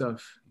know our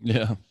stuff.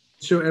 Yeah.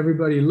 Show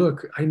everybody,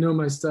 look, I know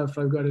my stuff,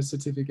 I've got a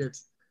certificate.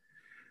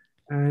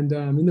 And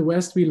in the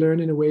West, we learn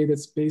in a way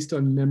that's based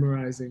on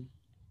memorizing.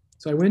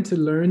 So I went to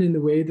learn in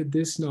the way that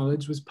this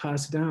knowledge was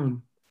passed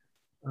down,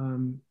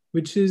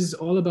 which is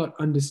all about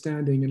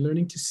understanding and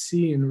learning to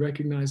see and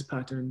recognize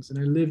patterns. And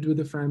I lived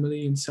with a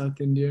family in South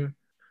India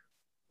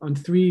on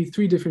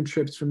three different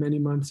trips for many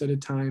months at a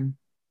time.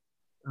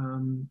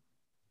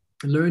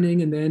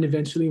 learning. And then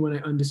eventually when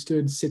I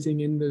understood,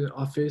 sitting in the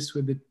office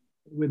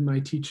with my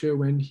teacher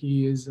when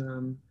he is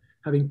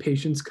having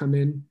patients come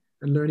in,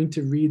 and learning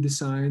to read the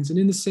signs. And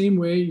in the same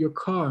way, your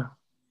car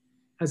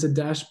has a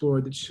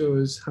dashboard that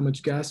shows how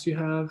much gas you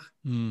have,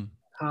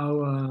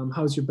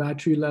 how's your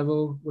battery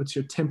level, what's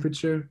your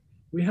temperature.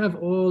 We have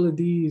all of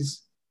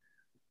these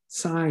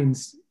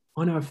signs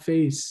on our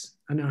face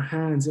and our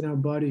hands and our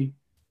body,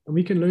 and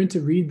we can learn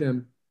to read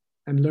them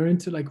and learn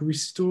to like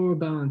restore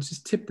balance,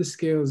 just tip the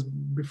scales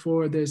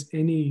before there's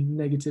any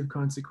negative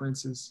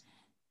consequences.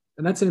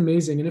 And that's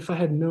amazing. And if I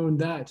had known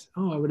that,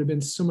 I would have been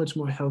so much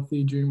more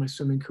healthy during my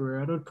swimming career.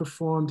 I would have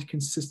performed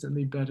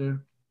consistently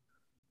better.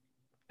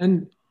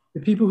 And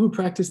the people who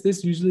practice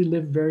this usually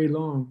live very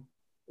long.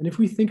 And if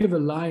we think of a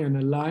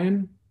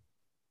lion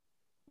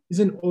is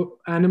an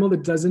animal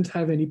that doesn't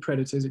have any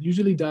predators. It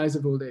usually dies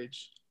of old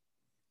age.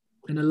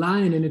 And a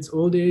lion in its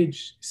old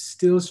age is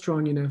still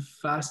strong enough,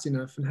 fast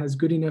enough, and has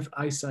good enough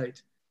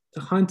eyesight to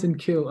hunt and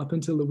kill up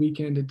until the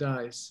weekend it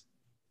dies.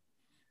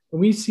 When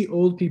we see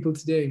old people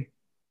today,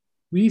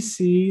 we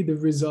see the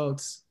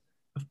results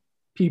of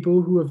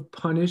people who have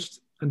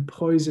punished and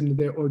poisoned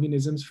their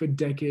organisms for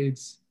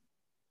decades.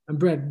 And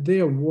Brett,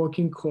 they are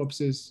walking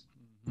corpses.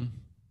 Mm-hmm.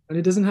 And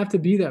it doesn't have to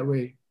be that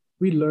way.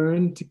 We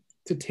learn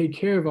to take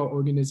care of our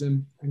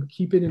organism and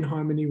keep it in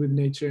harmony with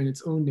nature and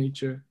its own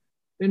nature.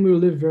 Then we'll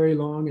live very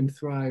long and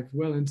thrive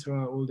well into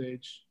our old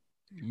age.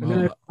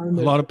 Well, a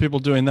lot of people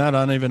doing that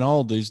aren't even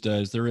old these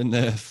days. They're in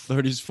their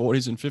 30s,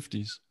 40s, and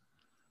 50s.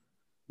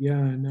 Yeah,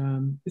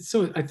 and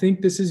so I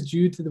think this is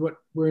due to what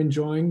we're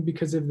enjoying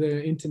because of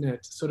the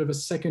internet, sort of a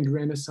second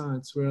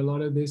renaissance where a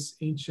lot of this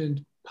ancient,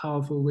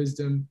 powerful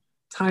wisdom,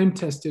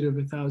 time-tested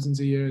over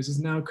thousands of years, is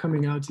now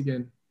coming out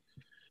again.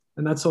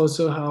 And that's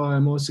also how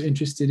I'm also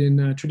interested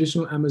in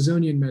traditional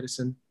Amazonian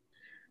medicine,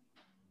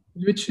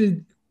 which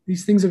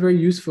these things are very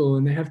useful,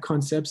 and they have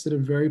concepts that are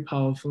very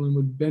powerful and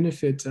would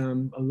benefit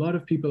a lot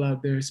of people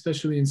out there,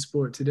 especially in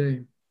sport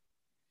today.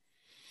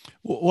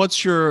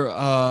 What's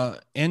your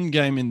end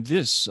game in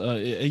this? Are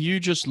you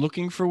just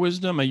looking for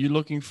wisdom? Are you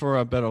looking for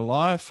a better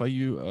life? Are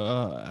you,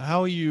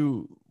 how are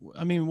you,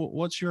 I mean,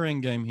 what's your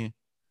end game here?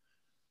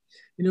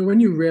 You know, when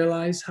you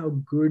realize how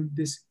good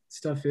this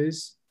stuff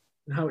is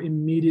and how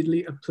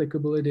immediately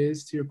applicable it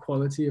is to your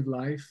quality of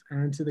life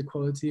and to the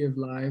quality of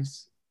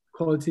life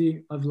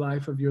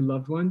of your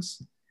loved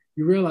ones,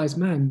 you realize,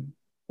 man,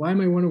 why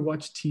am I want to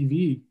watch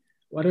TV?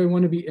 Why do I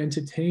want to be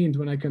entertained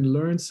when I can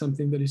learn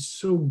something that is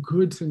so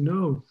good to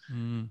know?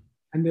 And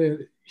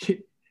the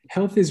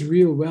health is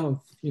real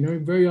wealth. You know,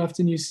 very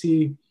often you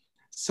see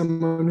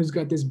someone who's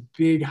got this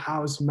big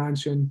house,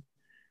 mansion,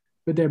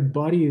 but their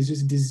body is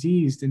just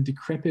diseased and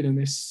decrepit and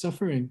they're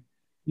suffering.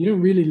 You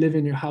don't really live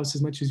in your house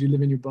as much as you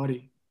live in your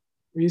body.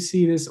 Or you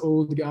see this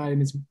old guy and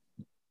he's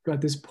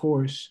got this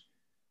Porsche,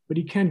 but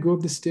he can't go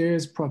up the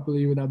stairs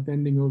properly without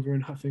bending over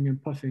and huffing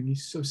and puffing.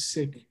 He's so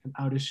sick and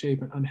out of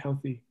shape and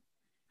unhealthy.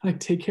 Like,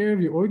 take care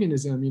of your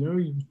organism, you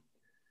know.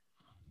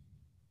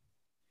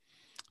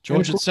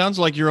 George, it sounds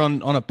like you're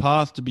on a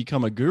path to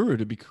become a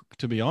guru,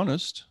 to be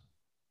honest.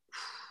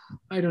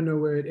 I don't know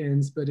where it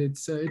ends, but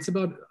it's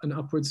about an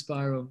upward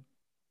spiral.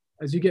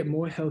 As you get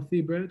more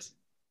healthy, Brett,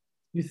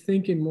 you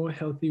think in more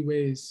healthy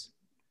ways.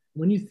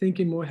 When you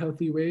think in more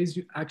healthy ways,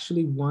 you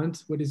actually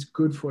want what is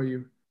good for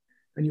you,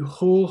 and you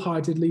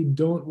wholeheartedly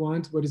don't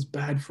want what is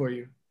bad for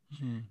you.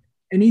 Mm-hmm.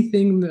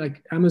 Anything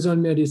like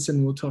Amazon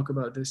medicine will talk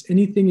about this.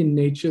 Anything in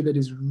nature that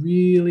is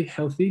really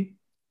healthy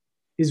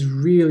is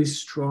really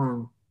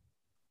strong.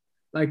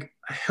 Like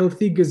a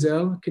healthy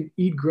gazelle can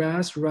eat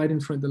grass right in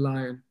front of the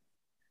lion.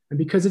 And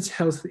because it's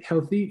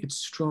healthy, it's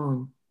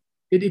strong.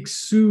 It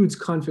exudes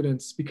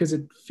confidence because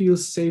it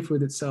feels safe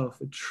with itself.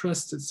 It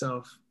trusts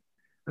itself.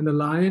 And the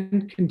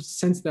lion can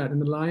sense that.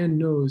 And the lion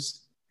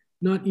knows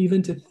not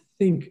even to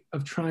think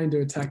of trying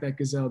to attack that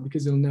gazelle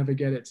because it'll never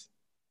get it.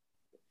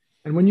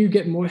 And when you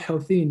get more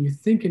healthy and you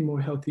think in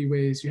more healthy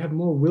ways, you have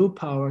more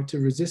willpower to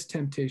resist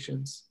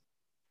temptations.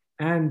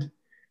 And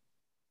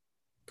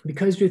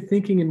because you're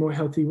thinking in more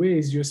healthy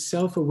ways, your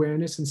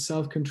self-awareness and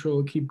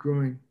self-control keep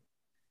growing.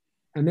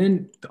 And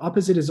then the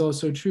opposite is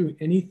also true.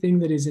 Anything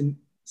that is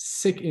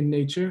sick in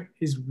nature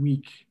is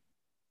weak.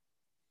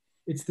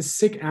 It's the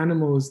sick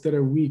animals that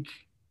are weak.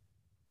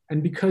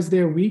 And because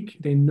they're weak,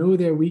 they know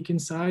they're weak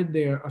inside,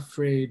 they are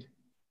afraid.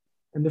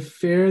 And the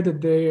fear that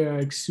they are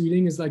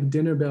exuding is like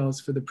dinner bells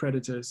for the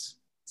predators.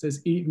 It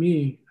says, eat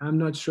me, I'm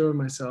not sure of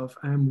myself,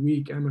 I'm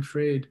weak, I'm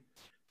afraid.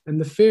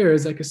 And the fear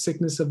is like a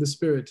sickness of the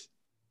spirit.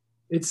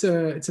 It's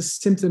a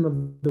symptom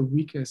of the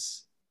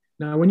weakness.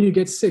 Now, when you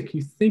get sick,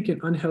 you think in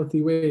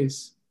unhealthy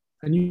ways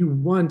and you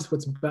want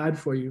what's bad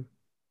for you,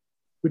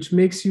 which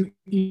makes you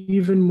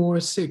even more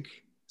sick.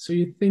 So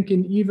you think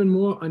in even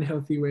more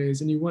unhealthy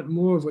ways and you want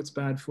more of what's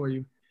bad for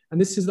you.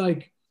 And this is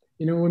like,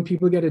 you know, when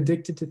people get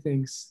addicted to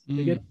things,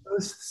 they get so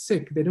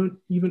sick, they don't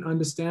even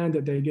understand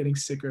that they're getting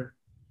sicker.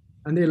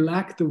 And they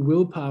lack the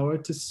willpower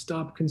to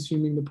stop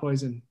consuming the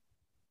poison.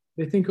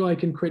 They think, oh, I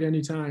can quit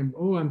anytime.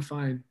 Oh, I'm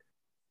fine.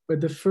 But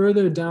the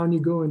further down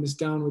you go in this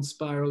downward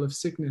spiral of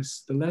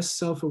sickness, the less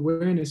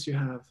self-awareness you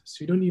have.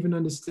 So you don't even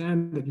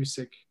understand that you're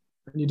sick,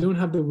 and you don't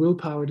have the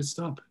willpower to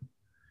stop.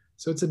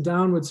 So it's a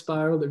downward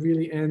spiral that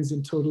really ends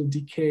in total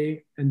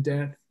decay and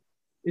death.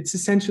 It's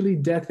essentially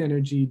death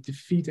energy,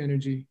 defeat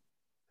energy.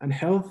 And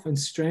health and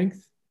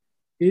strength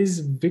is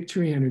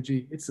victory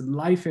energy. It's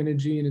life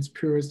energy in its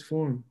purest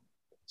form.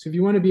 So if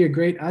you want to be a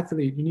great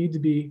athlete, you need to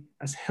be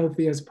as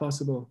healthy as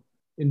possible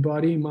in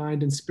body,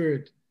 mind, and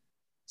spirit.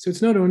 So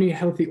it's not only a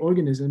healthy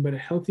organism, but a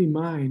healthy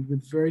mind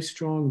with very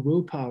strong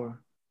willpower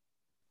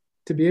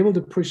to be able to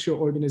push your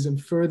organism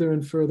further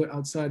and further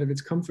outside of its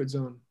comfort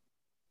zone.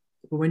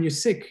 But when you're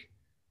sick,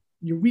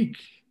 you're weak.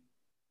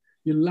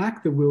 You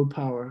lack the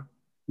willpower.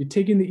 You're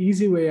taking the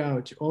easy way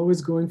out. You're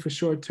always going for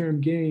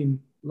short-term gain,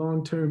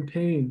 long-term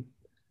pain,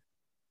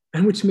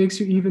 and which makes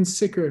you even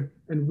sicker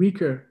and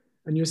weaker.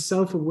 And your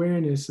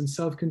self-awareness and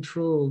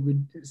self-control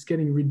is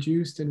getting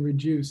reduced and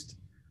reduced.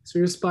 So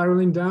you're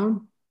spiraling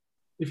down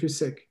if you're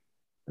sick,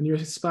 and you're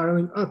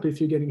spiraling up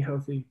if you're getting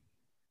healthy.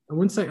 And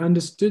once I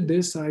understood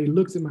this, I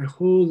looked at my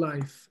whole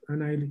life,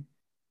 and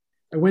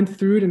I went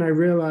through it, and I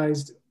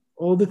realized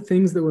all the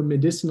things that were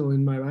medicinal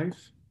in my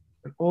life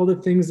and all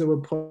the things that were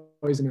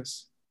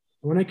poisonous.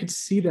 And when I could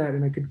see that,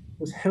 and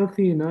was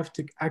healthy enough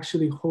to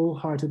actually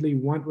wholeheartedly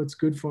want what's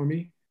good for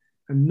me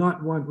and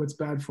not want what's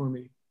bad for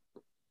me,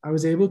 I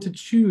was able to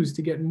choose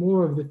to get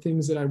more of the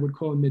things that I would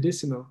call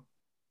medicinal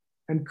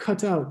and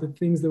cut out the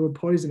things that were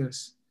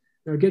poisonous.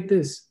 Now get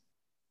this,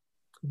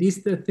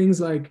 these are things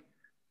like,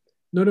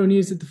 not only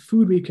is it the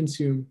food we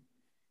consume,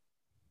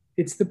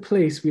 it's the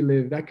place we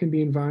live. That can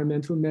be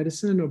environmental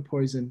medicine or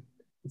poison.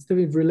 It's the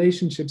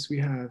relationships we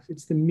have.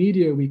 It's the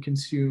media we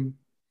consume.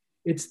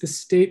 It's the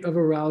state of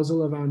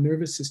arousal of our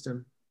nervous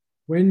system.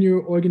 When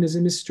your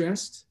organism is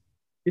stressed,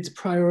 it's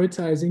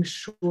prioritizing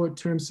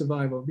short-term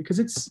survival because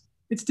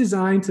it's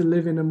designed to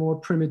live in a more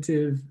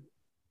primitive,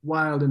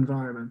 wild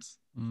environment.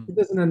 It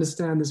doesn't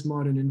understand this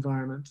modern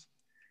environment.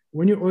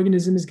 When your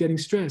organism is getting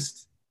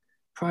stressed,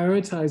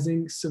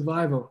 prioritizing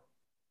survival,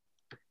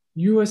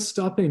 you are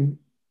stopping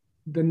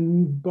the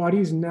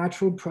body's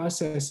natural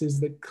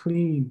processes that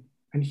clean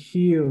and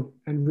heal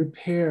and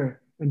repair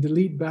and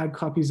delete bad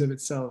copies of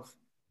itself.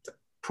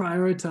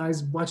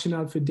 Prioritize watching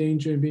out for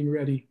danger and being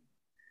ready.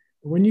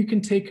 When you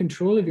can take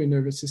control of your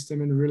nervous system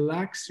and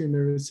relax your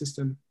nervous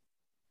system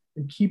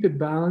and keep it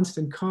balanced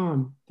and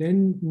calm,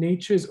 then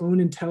nature's own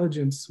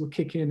intelligence will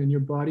kick in and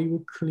your body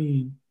will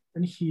clean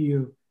and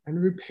heal and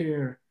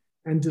repair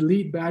and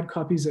delete bad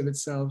copies of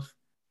itself.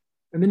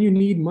 And then you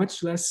need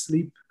much less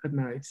sleep at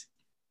night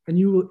and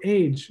you will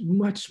age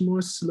much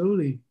more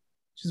slowly,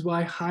 which is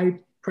why high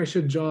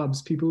pressure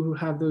jobs, people who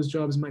have those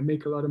jobs might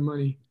make a lot of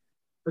money,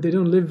 but they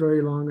don't live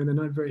very long and they're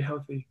not very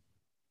healthy.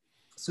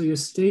 So your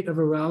state of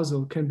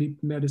arousal can be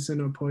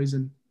medicine or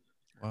poison.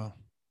 Wow.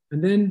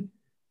 And then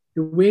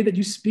the way that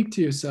you speak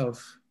to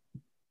yourself,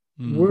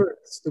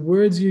 words, the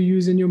words you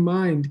use in your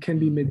mind can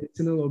be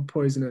medicinal or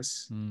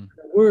poisonous. The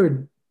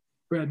word,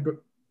 Brad,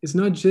 is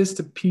not just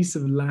a piece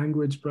of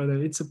language,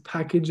 brother. It's a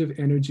package of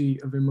energy,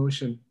 of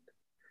emotion.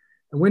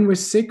 And when we're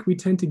sick, we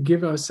tend to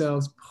give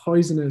ourselves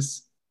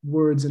poisonous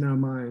words in our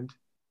mind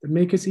that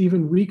make us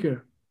even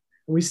weaker.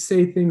 And we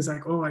say things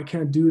like, oh, I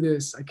can't do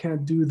this. I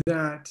can't do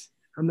that.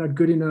 I'm not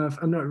good enough.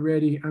 I'm not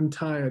ready. I'm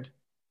tired.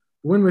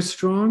 When we're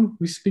strong,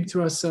 we speak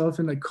to ourselves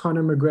in like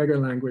Conor McGregor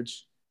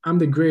language. I'm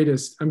the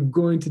greatest. I'm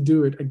going to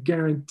do it. I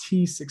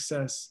guarantee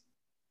success.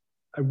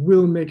 I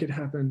will make it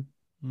happen.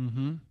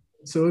 Mm-hmm.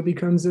 So it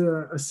becomes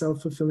a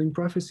self-fulfilling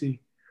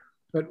prophecy.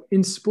 But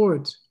in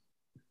sport,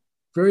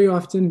 very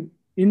often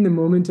in the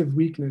moment of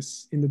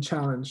weakness, in the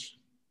challenge,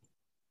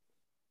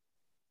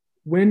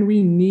 when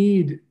we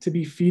need to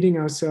be feeding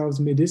ourselves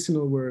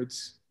medicinal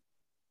words,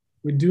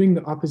 we're doing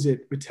the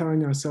opposite. We're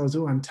telling ourselves,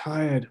 oh, I'm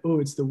tired. Oh,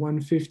 it's the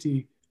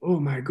 150. Oh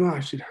my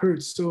gosh, it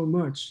hurts so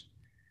much.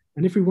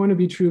 And if we want to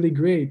be truly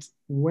great,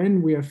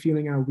 when we are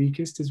feeling our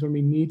weakest is when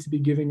we need to be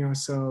giving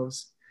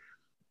ourselves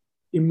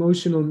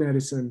emotional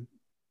medicine,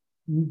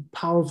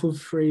 powerful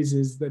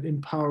phrases that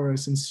empower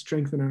us and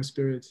strengthen our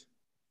spirit.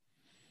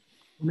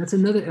 And that's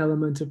another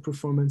element of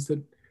performance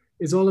that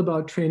is all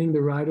about training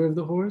the rider of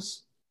the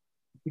horse,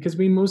 because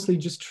we mostly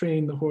just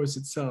train the horse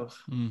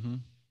itself. Mm-hmm.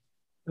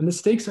 And the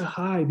stakes are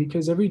high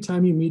because every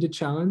time you meet a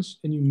challenge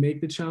and you make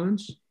the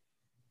challenge,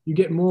 you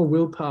get more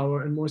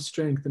willpower and more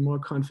strength and more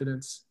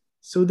confidence.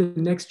 So the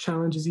next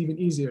challenge is even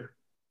easier.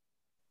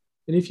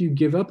 And if you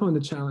give up on the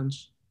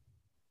challenge,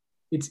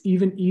 it's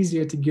even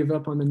easier to give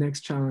up on the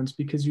next challenge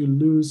because you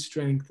lose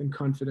strength and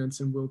confidence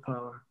and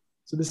willpower.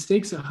 So the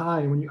stakes are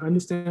high. When you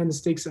understand the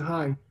stakes are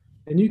high,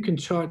 and you can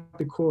chart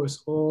the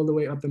course all the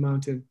way up the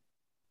mountain.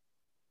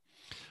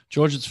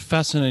 George, it's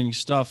fascinating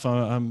stuff.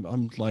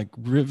 I'm like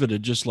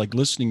riveted just like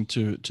listening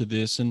to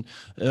this. And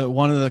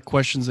one of the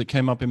questions that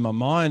came up in my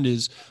mind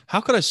is, how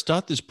could I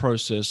start this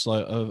process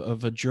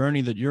of a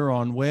journey that you're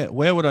on?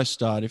 Where would I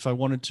start if I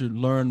wanted to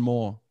learn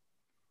more?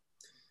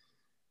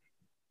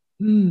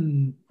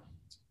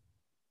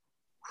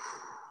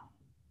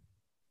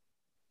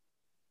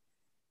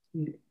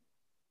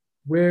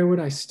 Where would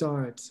I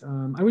start?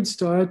 I would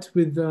start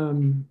with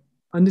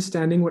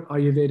understanding what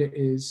Ayurveda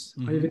is.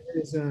 Mm-hmm.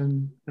 Ayurveda is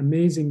an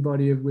amazing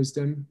body of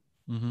wisdom.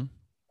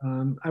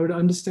 Mm-hmm. I would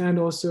understand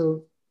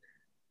also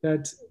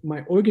that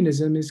my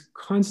organism is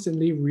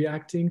constantly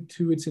reacting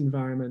to its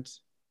environment.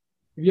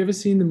 Have you ever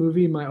seen the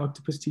movie My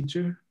Octopus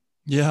Teacher?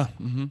 Yeah.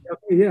 Mm-hmm.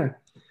 Okay, yeah.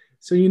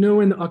 So you know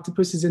when the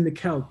octopus is in the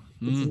kelp,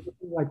 it's Mm.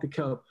 looking like the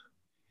kelp.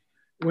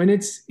 When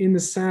it's in the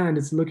sand,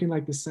 it's looking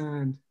like the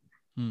sand.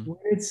 Mm. When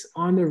it's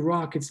on the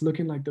rock, it's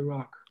looking like the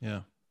rock.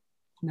 Yeah.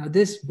 Now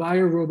this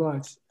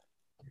biorobot,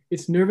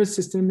 its nervous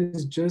system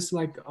is just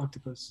like the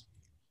octopus.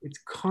 It's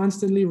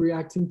constantly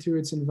reacting to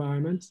its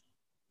environment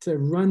to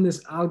run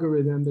this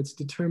algorithm that's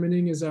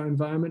determining, is our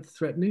environment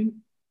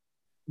threatening?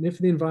 And if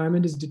the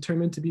environment is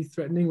determined to be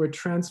threatening, we're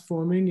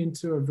transforming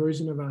into a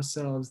version of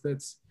ourselves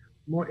that's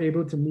more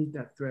able to meet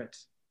that threat.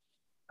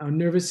 Our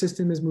nervous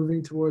system is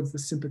moving towards the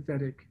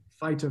sympathetic,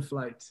 fight or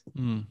flight.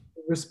 Mm.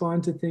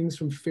 Respond to things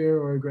from fear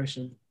or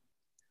aggression.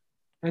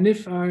 And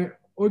if our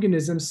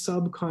organism's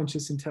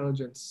subconscious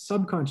intelligence,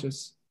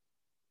 subconscious,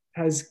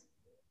 has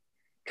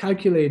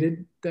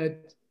calculated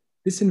that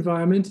this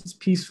environment is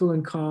peaceful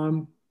and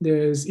calm,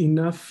 there's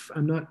enough,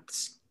 I'm not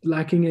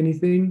lacking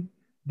anything,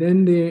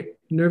 then the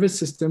nervous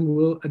system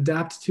will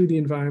adapt to the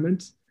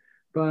environment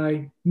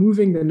by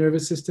moving the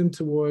nervous system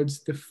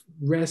towards the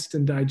rest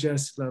and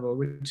digest level,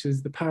 which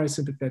is the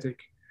parasympathetic.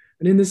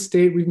 And in this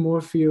state, we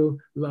more feel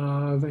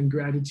love and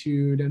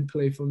gratitude and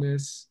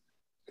playfulness.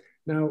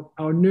 Now,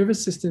 our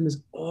nervous system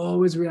is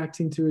always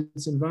reacting to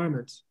its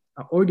environment.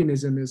 Our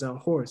organism is our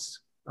horse,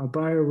 our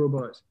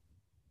biorobot.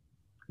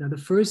 Now, the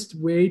first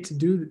way to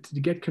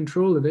get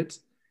control of it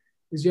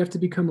is you have to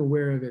become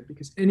aware of it,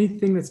 because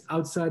anything that's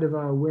outside of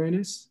our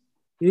awareness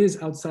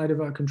is outside of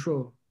our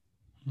control.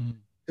 Mm.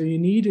 So you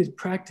need to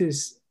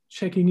practice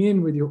checking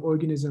in with your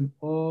organism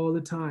all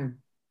the time.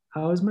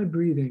 How is my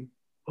breathing?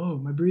 Oh,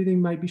 my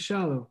breathing might be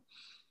shallow.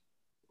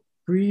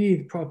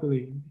 Breathe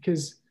properly,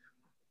 because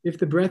if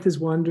the breath is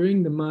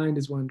wandering, the mind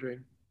is wandering.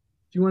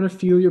 If you want to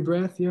feel your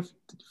breath, you have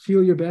to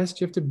feel your best,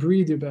 you have to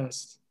breathe your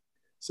best.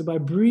 So by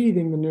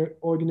breathing the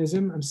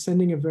organism, I'm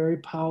sending a very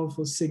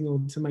powerful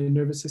signal to my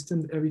nervous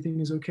system that everything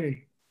is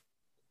okay.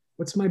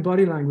 What's my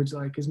body language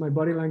like? Is my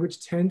body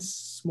language tense,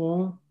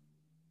 small?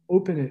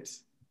 Open it.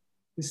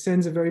 This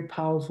sends a very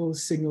powerful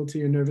signal to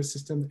your nervous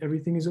system that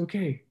everything is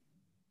okay.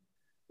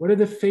 What are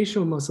the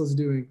facial muscles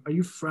doing? Are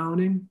you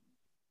frowning?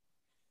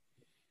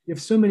 You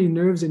have so many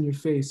nerves in your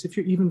face. If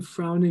you're even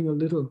frowning a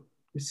little,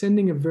 you're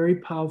sending a very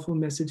powerful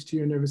message to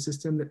your nervous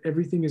system that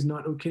everything is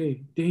not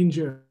okay.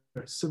 Danger,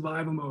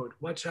 survival mode,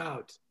 watch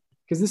out.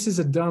 Because this is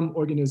a dumb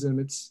organism.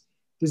 It's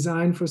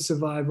designed for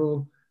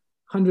survival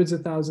hundreds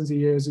of thousands of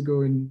years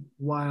ago in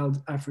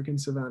wild African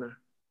savanna.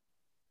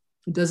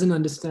 It doesn't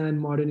understand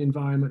modern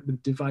environment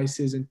with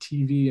devices and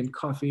TV and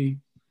coffee.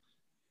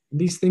 And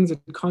these things that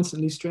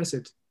constantly stress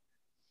it.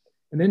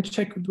 And then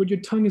check what your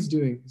tongue is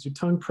doing. Is your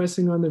tongue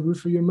pressing on the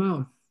roof of your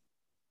mouth?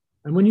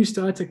 And when you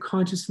start to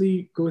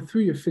consciously go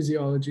through your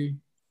physiology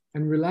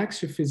and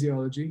relax your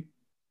physiology,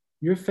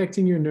 you're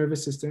affecting your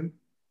nervous system,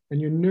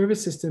 and your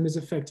nervous system is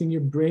affecting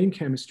your brain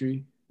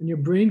chemistry, and your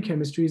brain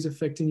chemistry is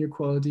affecting your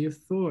quality of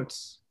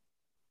thoughts.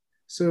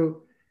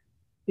 So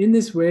in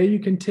this way, you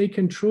can take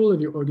control of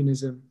your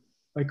organism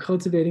by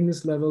cultivating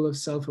this level of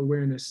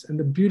self-awareness. And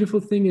the beautiful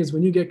thing is,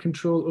 when you get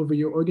control over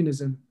your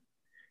organism,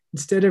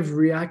 instead of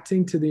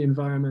reacting to the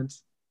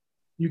environment,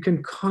 you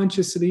can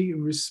consciously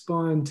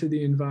respond to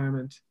the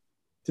environment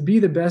to be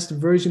the best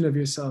version of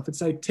yourself.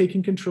 It's like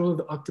taking control of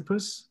the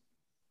octopus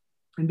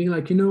and being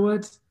like, you know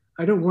what?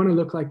 I don't want to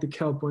look like the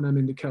kelp when I'm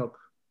in the kelp.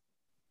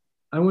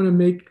 I want to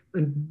make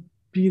and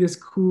be this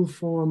cool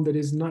form that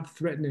is not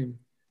threatening.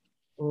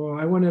 Or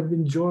I want to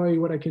enjoy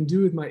what I can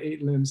do with my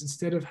 8 limbs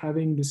instead of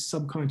having this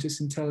subconscious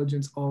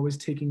intelligence always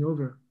taking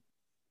over.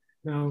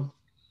 Now,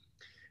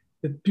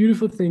 the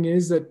beautiful thing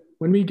is that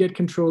when we get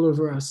control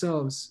over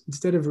ourselves,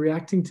 instead of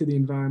reacting to the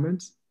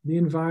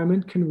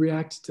environment can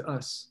react to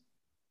us.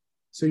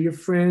 So your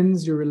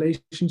friends, your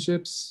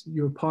relationships,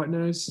 your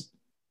partners,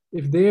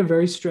 if they are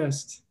very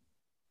stressed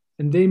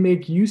and they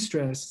make you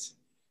stressed,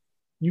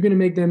 you're going to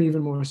make them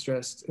even more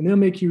stressed, and they'll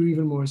make you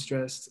even more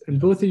stressed. And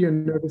both of your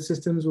nervous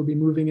systems will be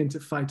moving into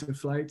fight or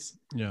flight.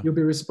 Yeah. You'll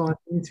be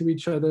responding to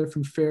each other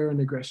from fear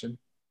and aggression.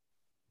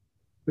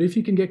 But if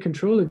you can get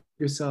control of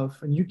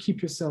yourself and you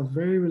keep yourself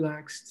very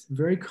relaxed,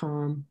 very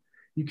calm,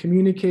 you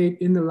communicate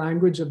in the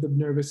language of the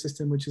nervous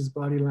system, which is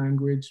body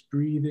language,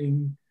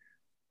 breathing,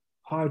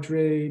 heart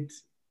rate,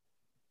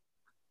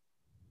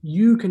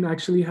 you can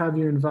actually have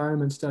your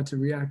environment start to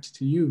react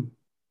to you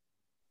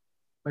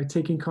by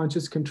taking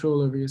conscious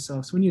control over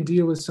yourself. So when you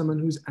deal with someone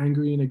who's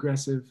angry and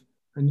aggressive,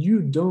 and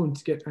you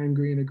don't get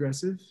angry and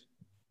aggressive,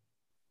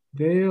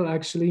 they'll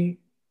actually,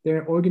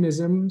 their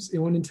organisms,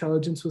 their own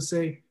intelligence will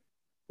say,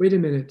 wait a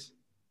minute,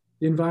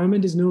 the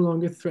environment is no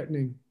longer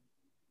threatening.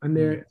 And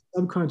their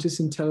subconscious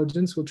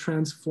intelligence will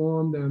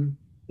transform them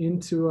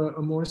into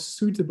a more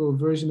suitable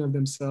version of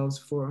themselves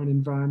for an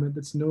environment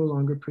that's no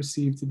longer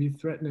perceived to be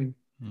threatening.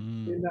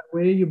 In that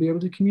way, you'll be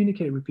able to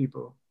communicate with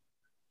people.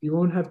 You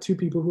won't have two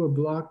people who are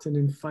blocked and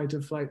in fight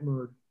or flight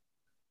mode.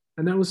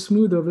 And that will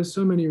smooth over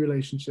so many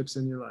relationships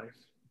in your life.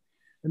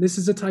 And this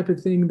is the type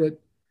of thing that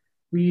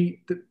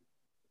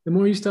the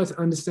more you start to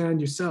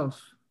understand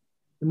yourself,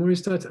 the more you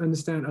start to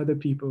understand other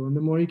people, and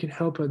the more you can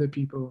help other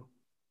people.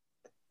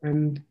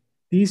 And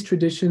these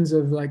traditions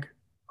of like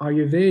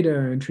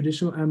Ayurveda and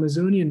traditional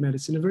Amazonian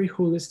medicine are very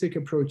holistic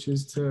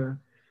approaches to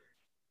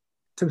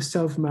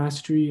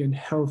self-mastery and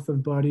health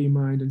of body,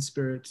 mind, and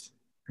spirit.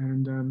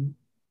 And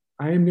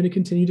I am going to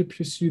continue to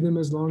pursue them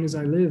as long as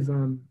I live.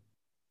 And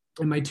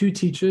my two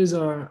teachers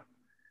are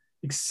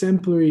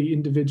exemplary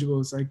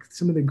individuals, like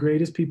some of the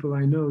greatest people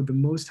I know, the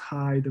most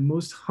high, the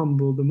most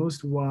humble, the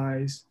most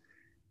wise.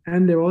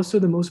 And they're also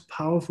the most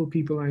powerful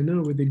people I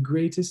know with the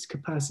greatest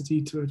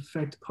capacity to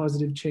affect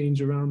positive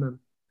change around them,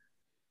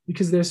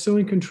 because they're so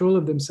in control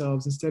of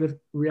themselves instead of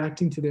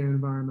reacting to their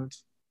environment.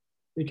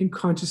 They can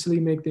consciously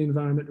make the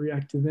environment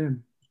react to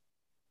them.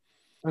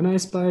 And I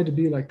aspire to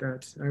be like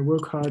that. I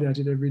work hard at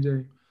it every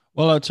day.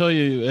 Well, I'll tell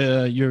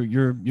you,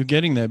 you're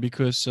getting there,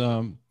 because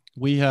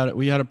we had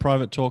a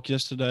private talk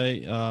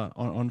yesterday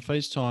on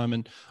FaceTime,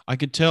 and I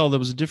could tell there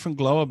was a different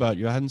glow about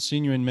you. I hadn't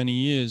seen you in many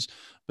years,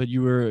 but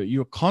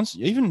you're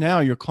constant. Even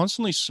now, you're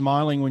constantly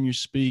smiling when you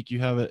speak. You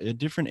have a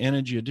different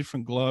energy, a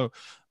different glow.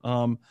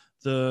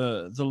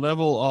 The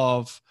level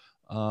of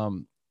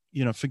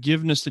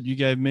forgiveness that you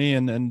gave me,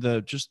 and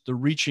the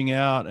reaching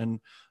out, and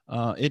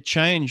it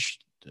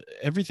changed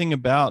everything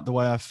about the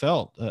way I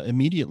felt.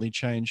 Immediately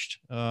changed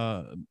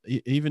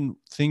even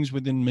things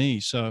within me.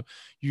 So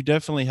you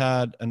definitely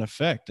had an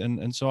effect,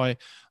 and so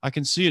I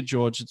can see it,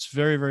 George. It's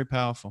very, very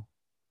powerful.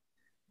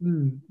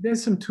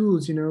 There's some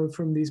tools,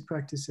 from these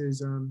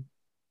practices.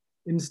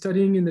 In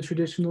studying in the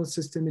traditional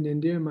system in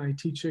India, my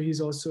teacher,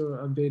 he's also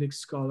a Vedic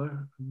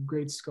scholar, a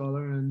great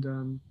scholar,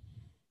 and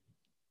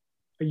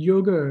a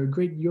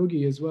great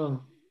yogi as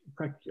well.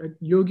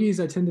 Yogis,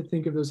 I tend to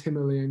think of those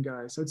Himalayan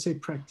guys. I'd say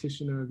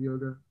practitioner of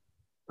yoga.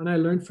 And I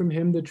learned from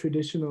him the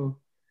traditional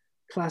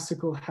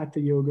classical Hatha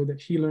yoga that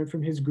he learned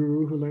from his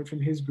guru, who learned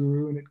from his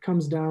guru. And it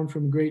comes down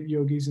from great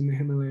yogis in the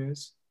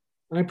Himalayas.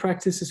 And I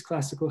practice this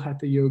classical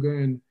Hatha yoga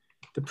and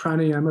the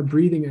pranayama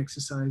breathing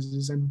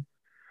exercises. And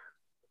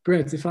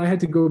Brett, if I had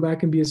to go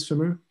back and be a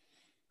swimmer,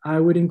 I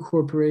would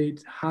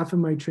incorporate half of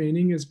my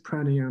training as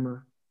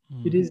pranayama.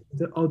 It is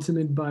the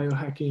ultimate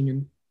biohacking,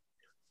 and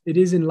it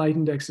is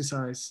enlightened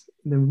exercise.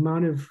 The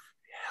amount of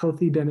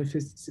healthy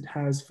benefits it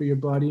has for your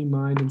body,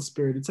 mind, and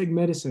spirit. It's like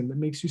medicine that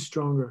makes you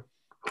stronger.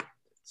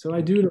 So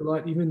I do it a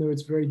lot, even though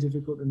it's very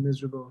difficult and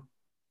miserable.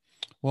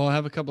 Well, I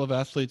have a couple of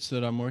athletes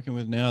that I'm working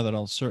with now that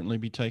I'll certainly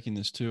be taking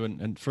this to.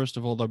 And first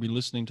of all, they'll be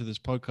listening to this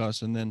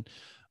podcast, and then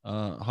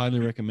highly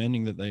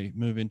recommending that they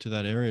move into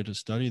that area to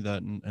study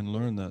that and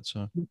learn that.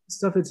 So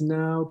stuff that's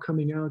now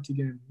coming out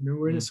again.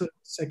 We're in a sort of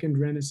second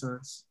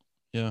renaissance.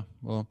 Yeah.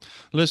 Well,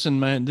 listen,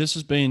 man, this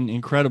has been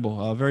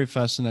incredible, very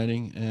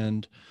fascinating.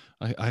 And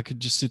I could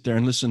just sit there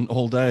and listen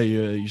all day.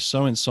 You're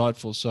so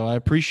insightful. So I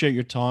appreciate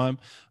your time.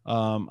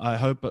 I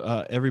hope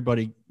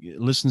everybody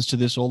listens to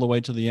this all the way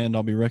to the end.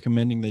 I'll be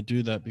recommending they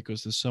do that,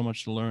 because there's so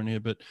much to learn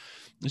here. But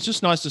it's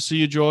just nice to see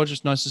you, George.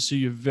 It's nice to see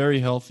you very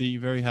healthy,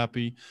 very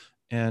happy.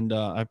 And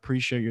I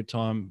appreciate your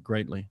time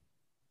greatly.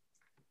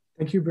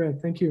 Thank you,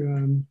 Brett. Thank you.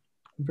 I'm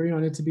very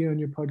honored to be on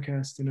your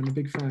podcast, and I'm a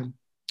big fan.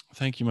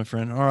 Thank you, my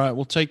friend. All right.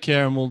 Well, take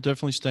care, and we'll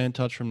definitely stay in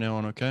touch from now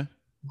on. Okay.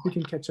 We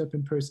can catch up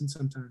in person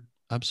sometime.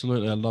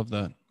 Absolutely. I love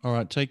that. All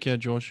right. Take care,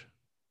 George.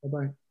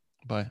 Bye-bye.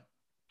 Bye.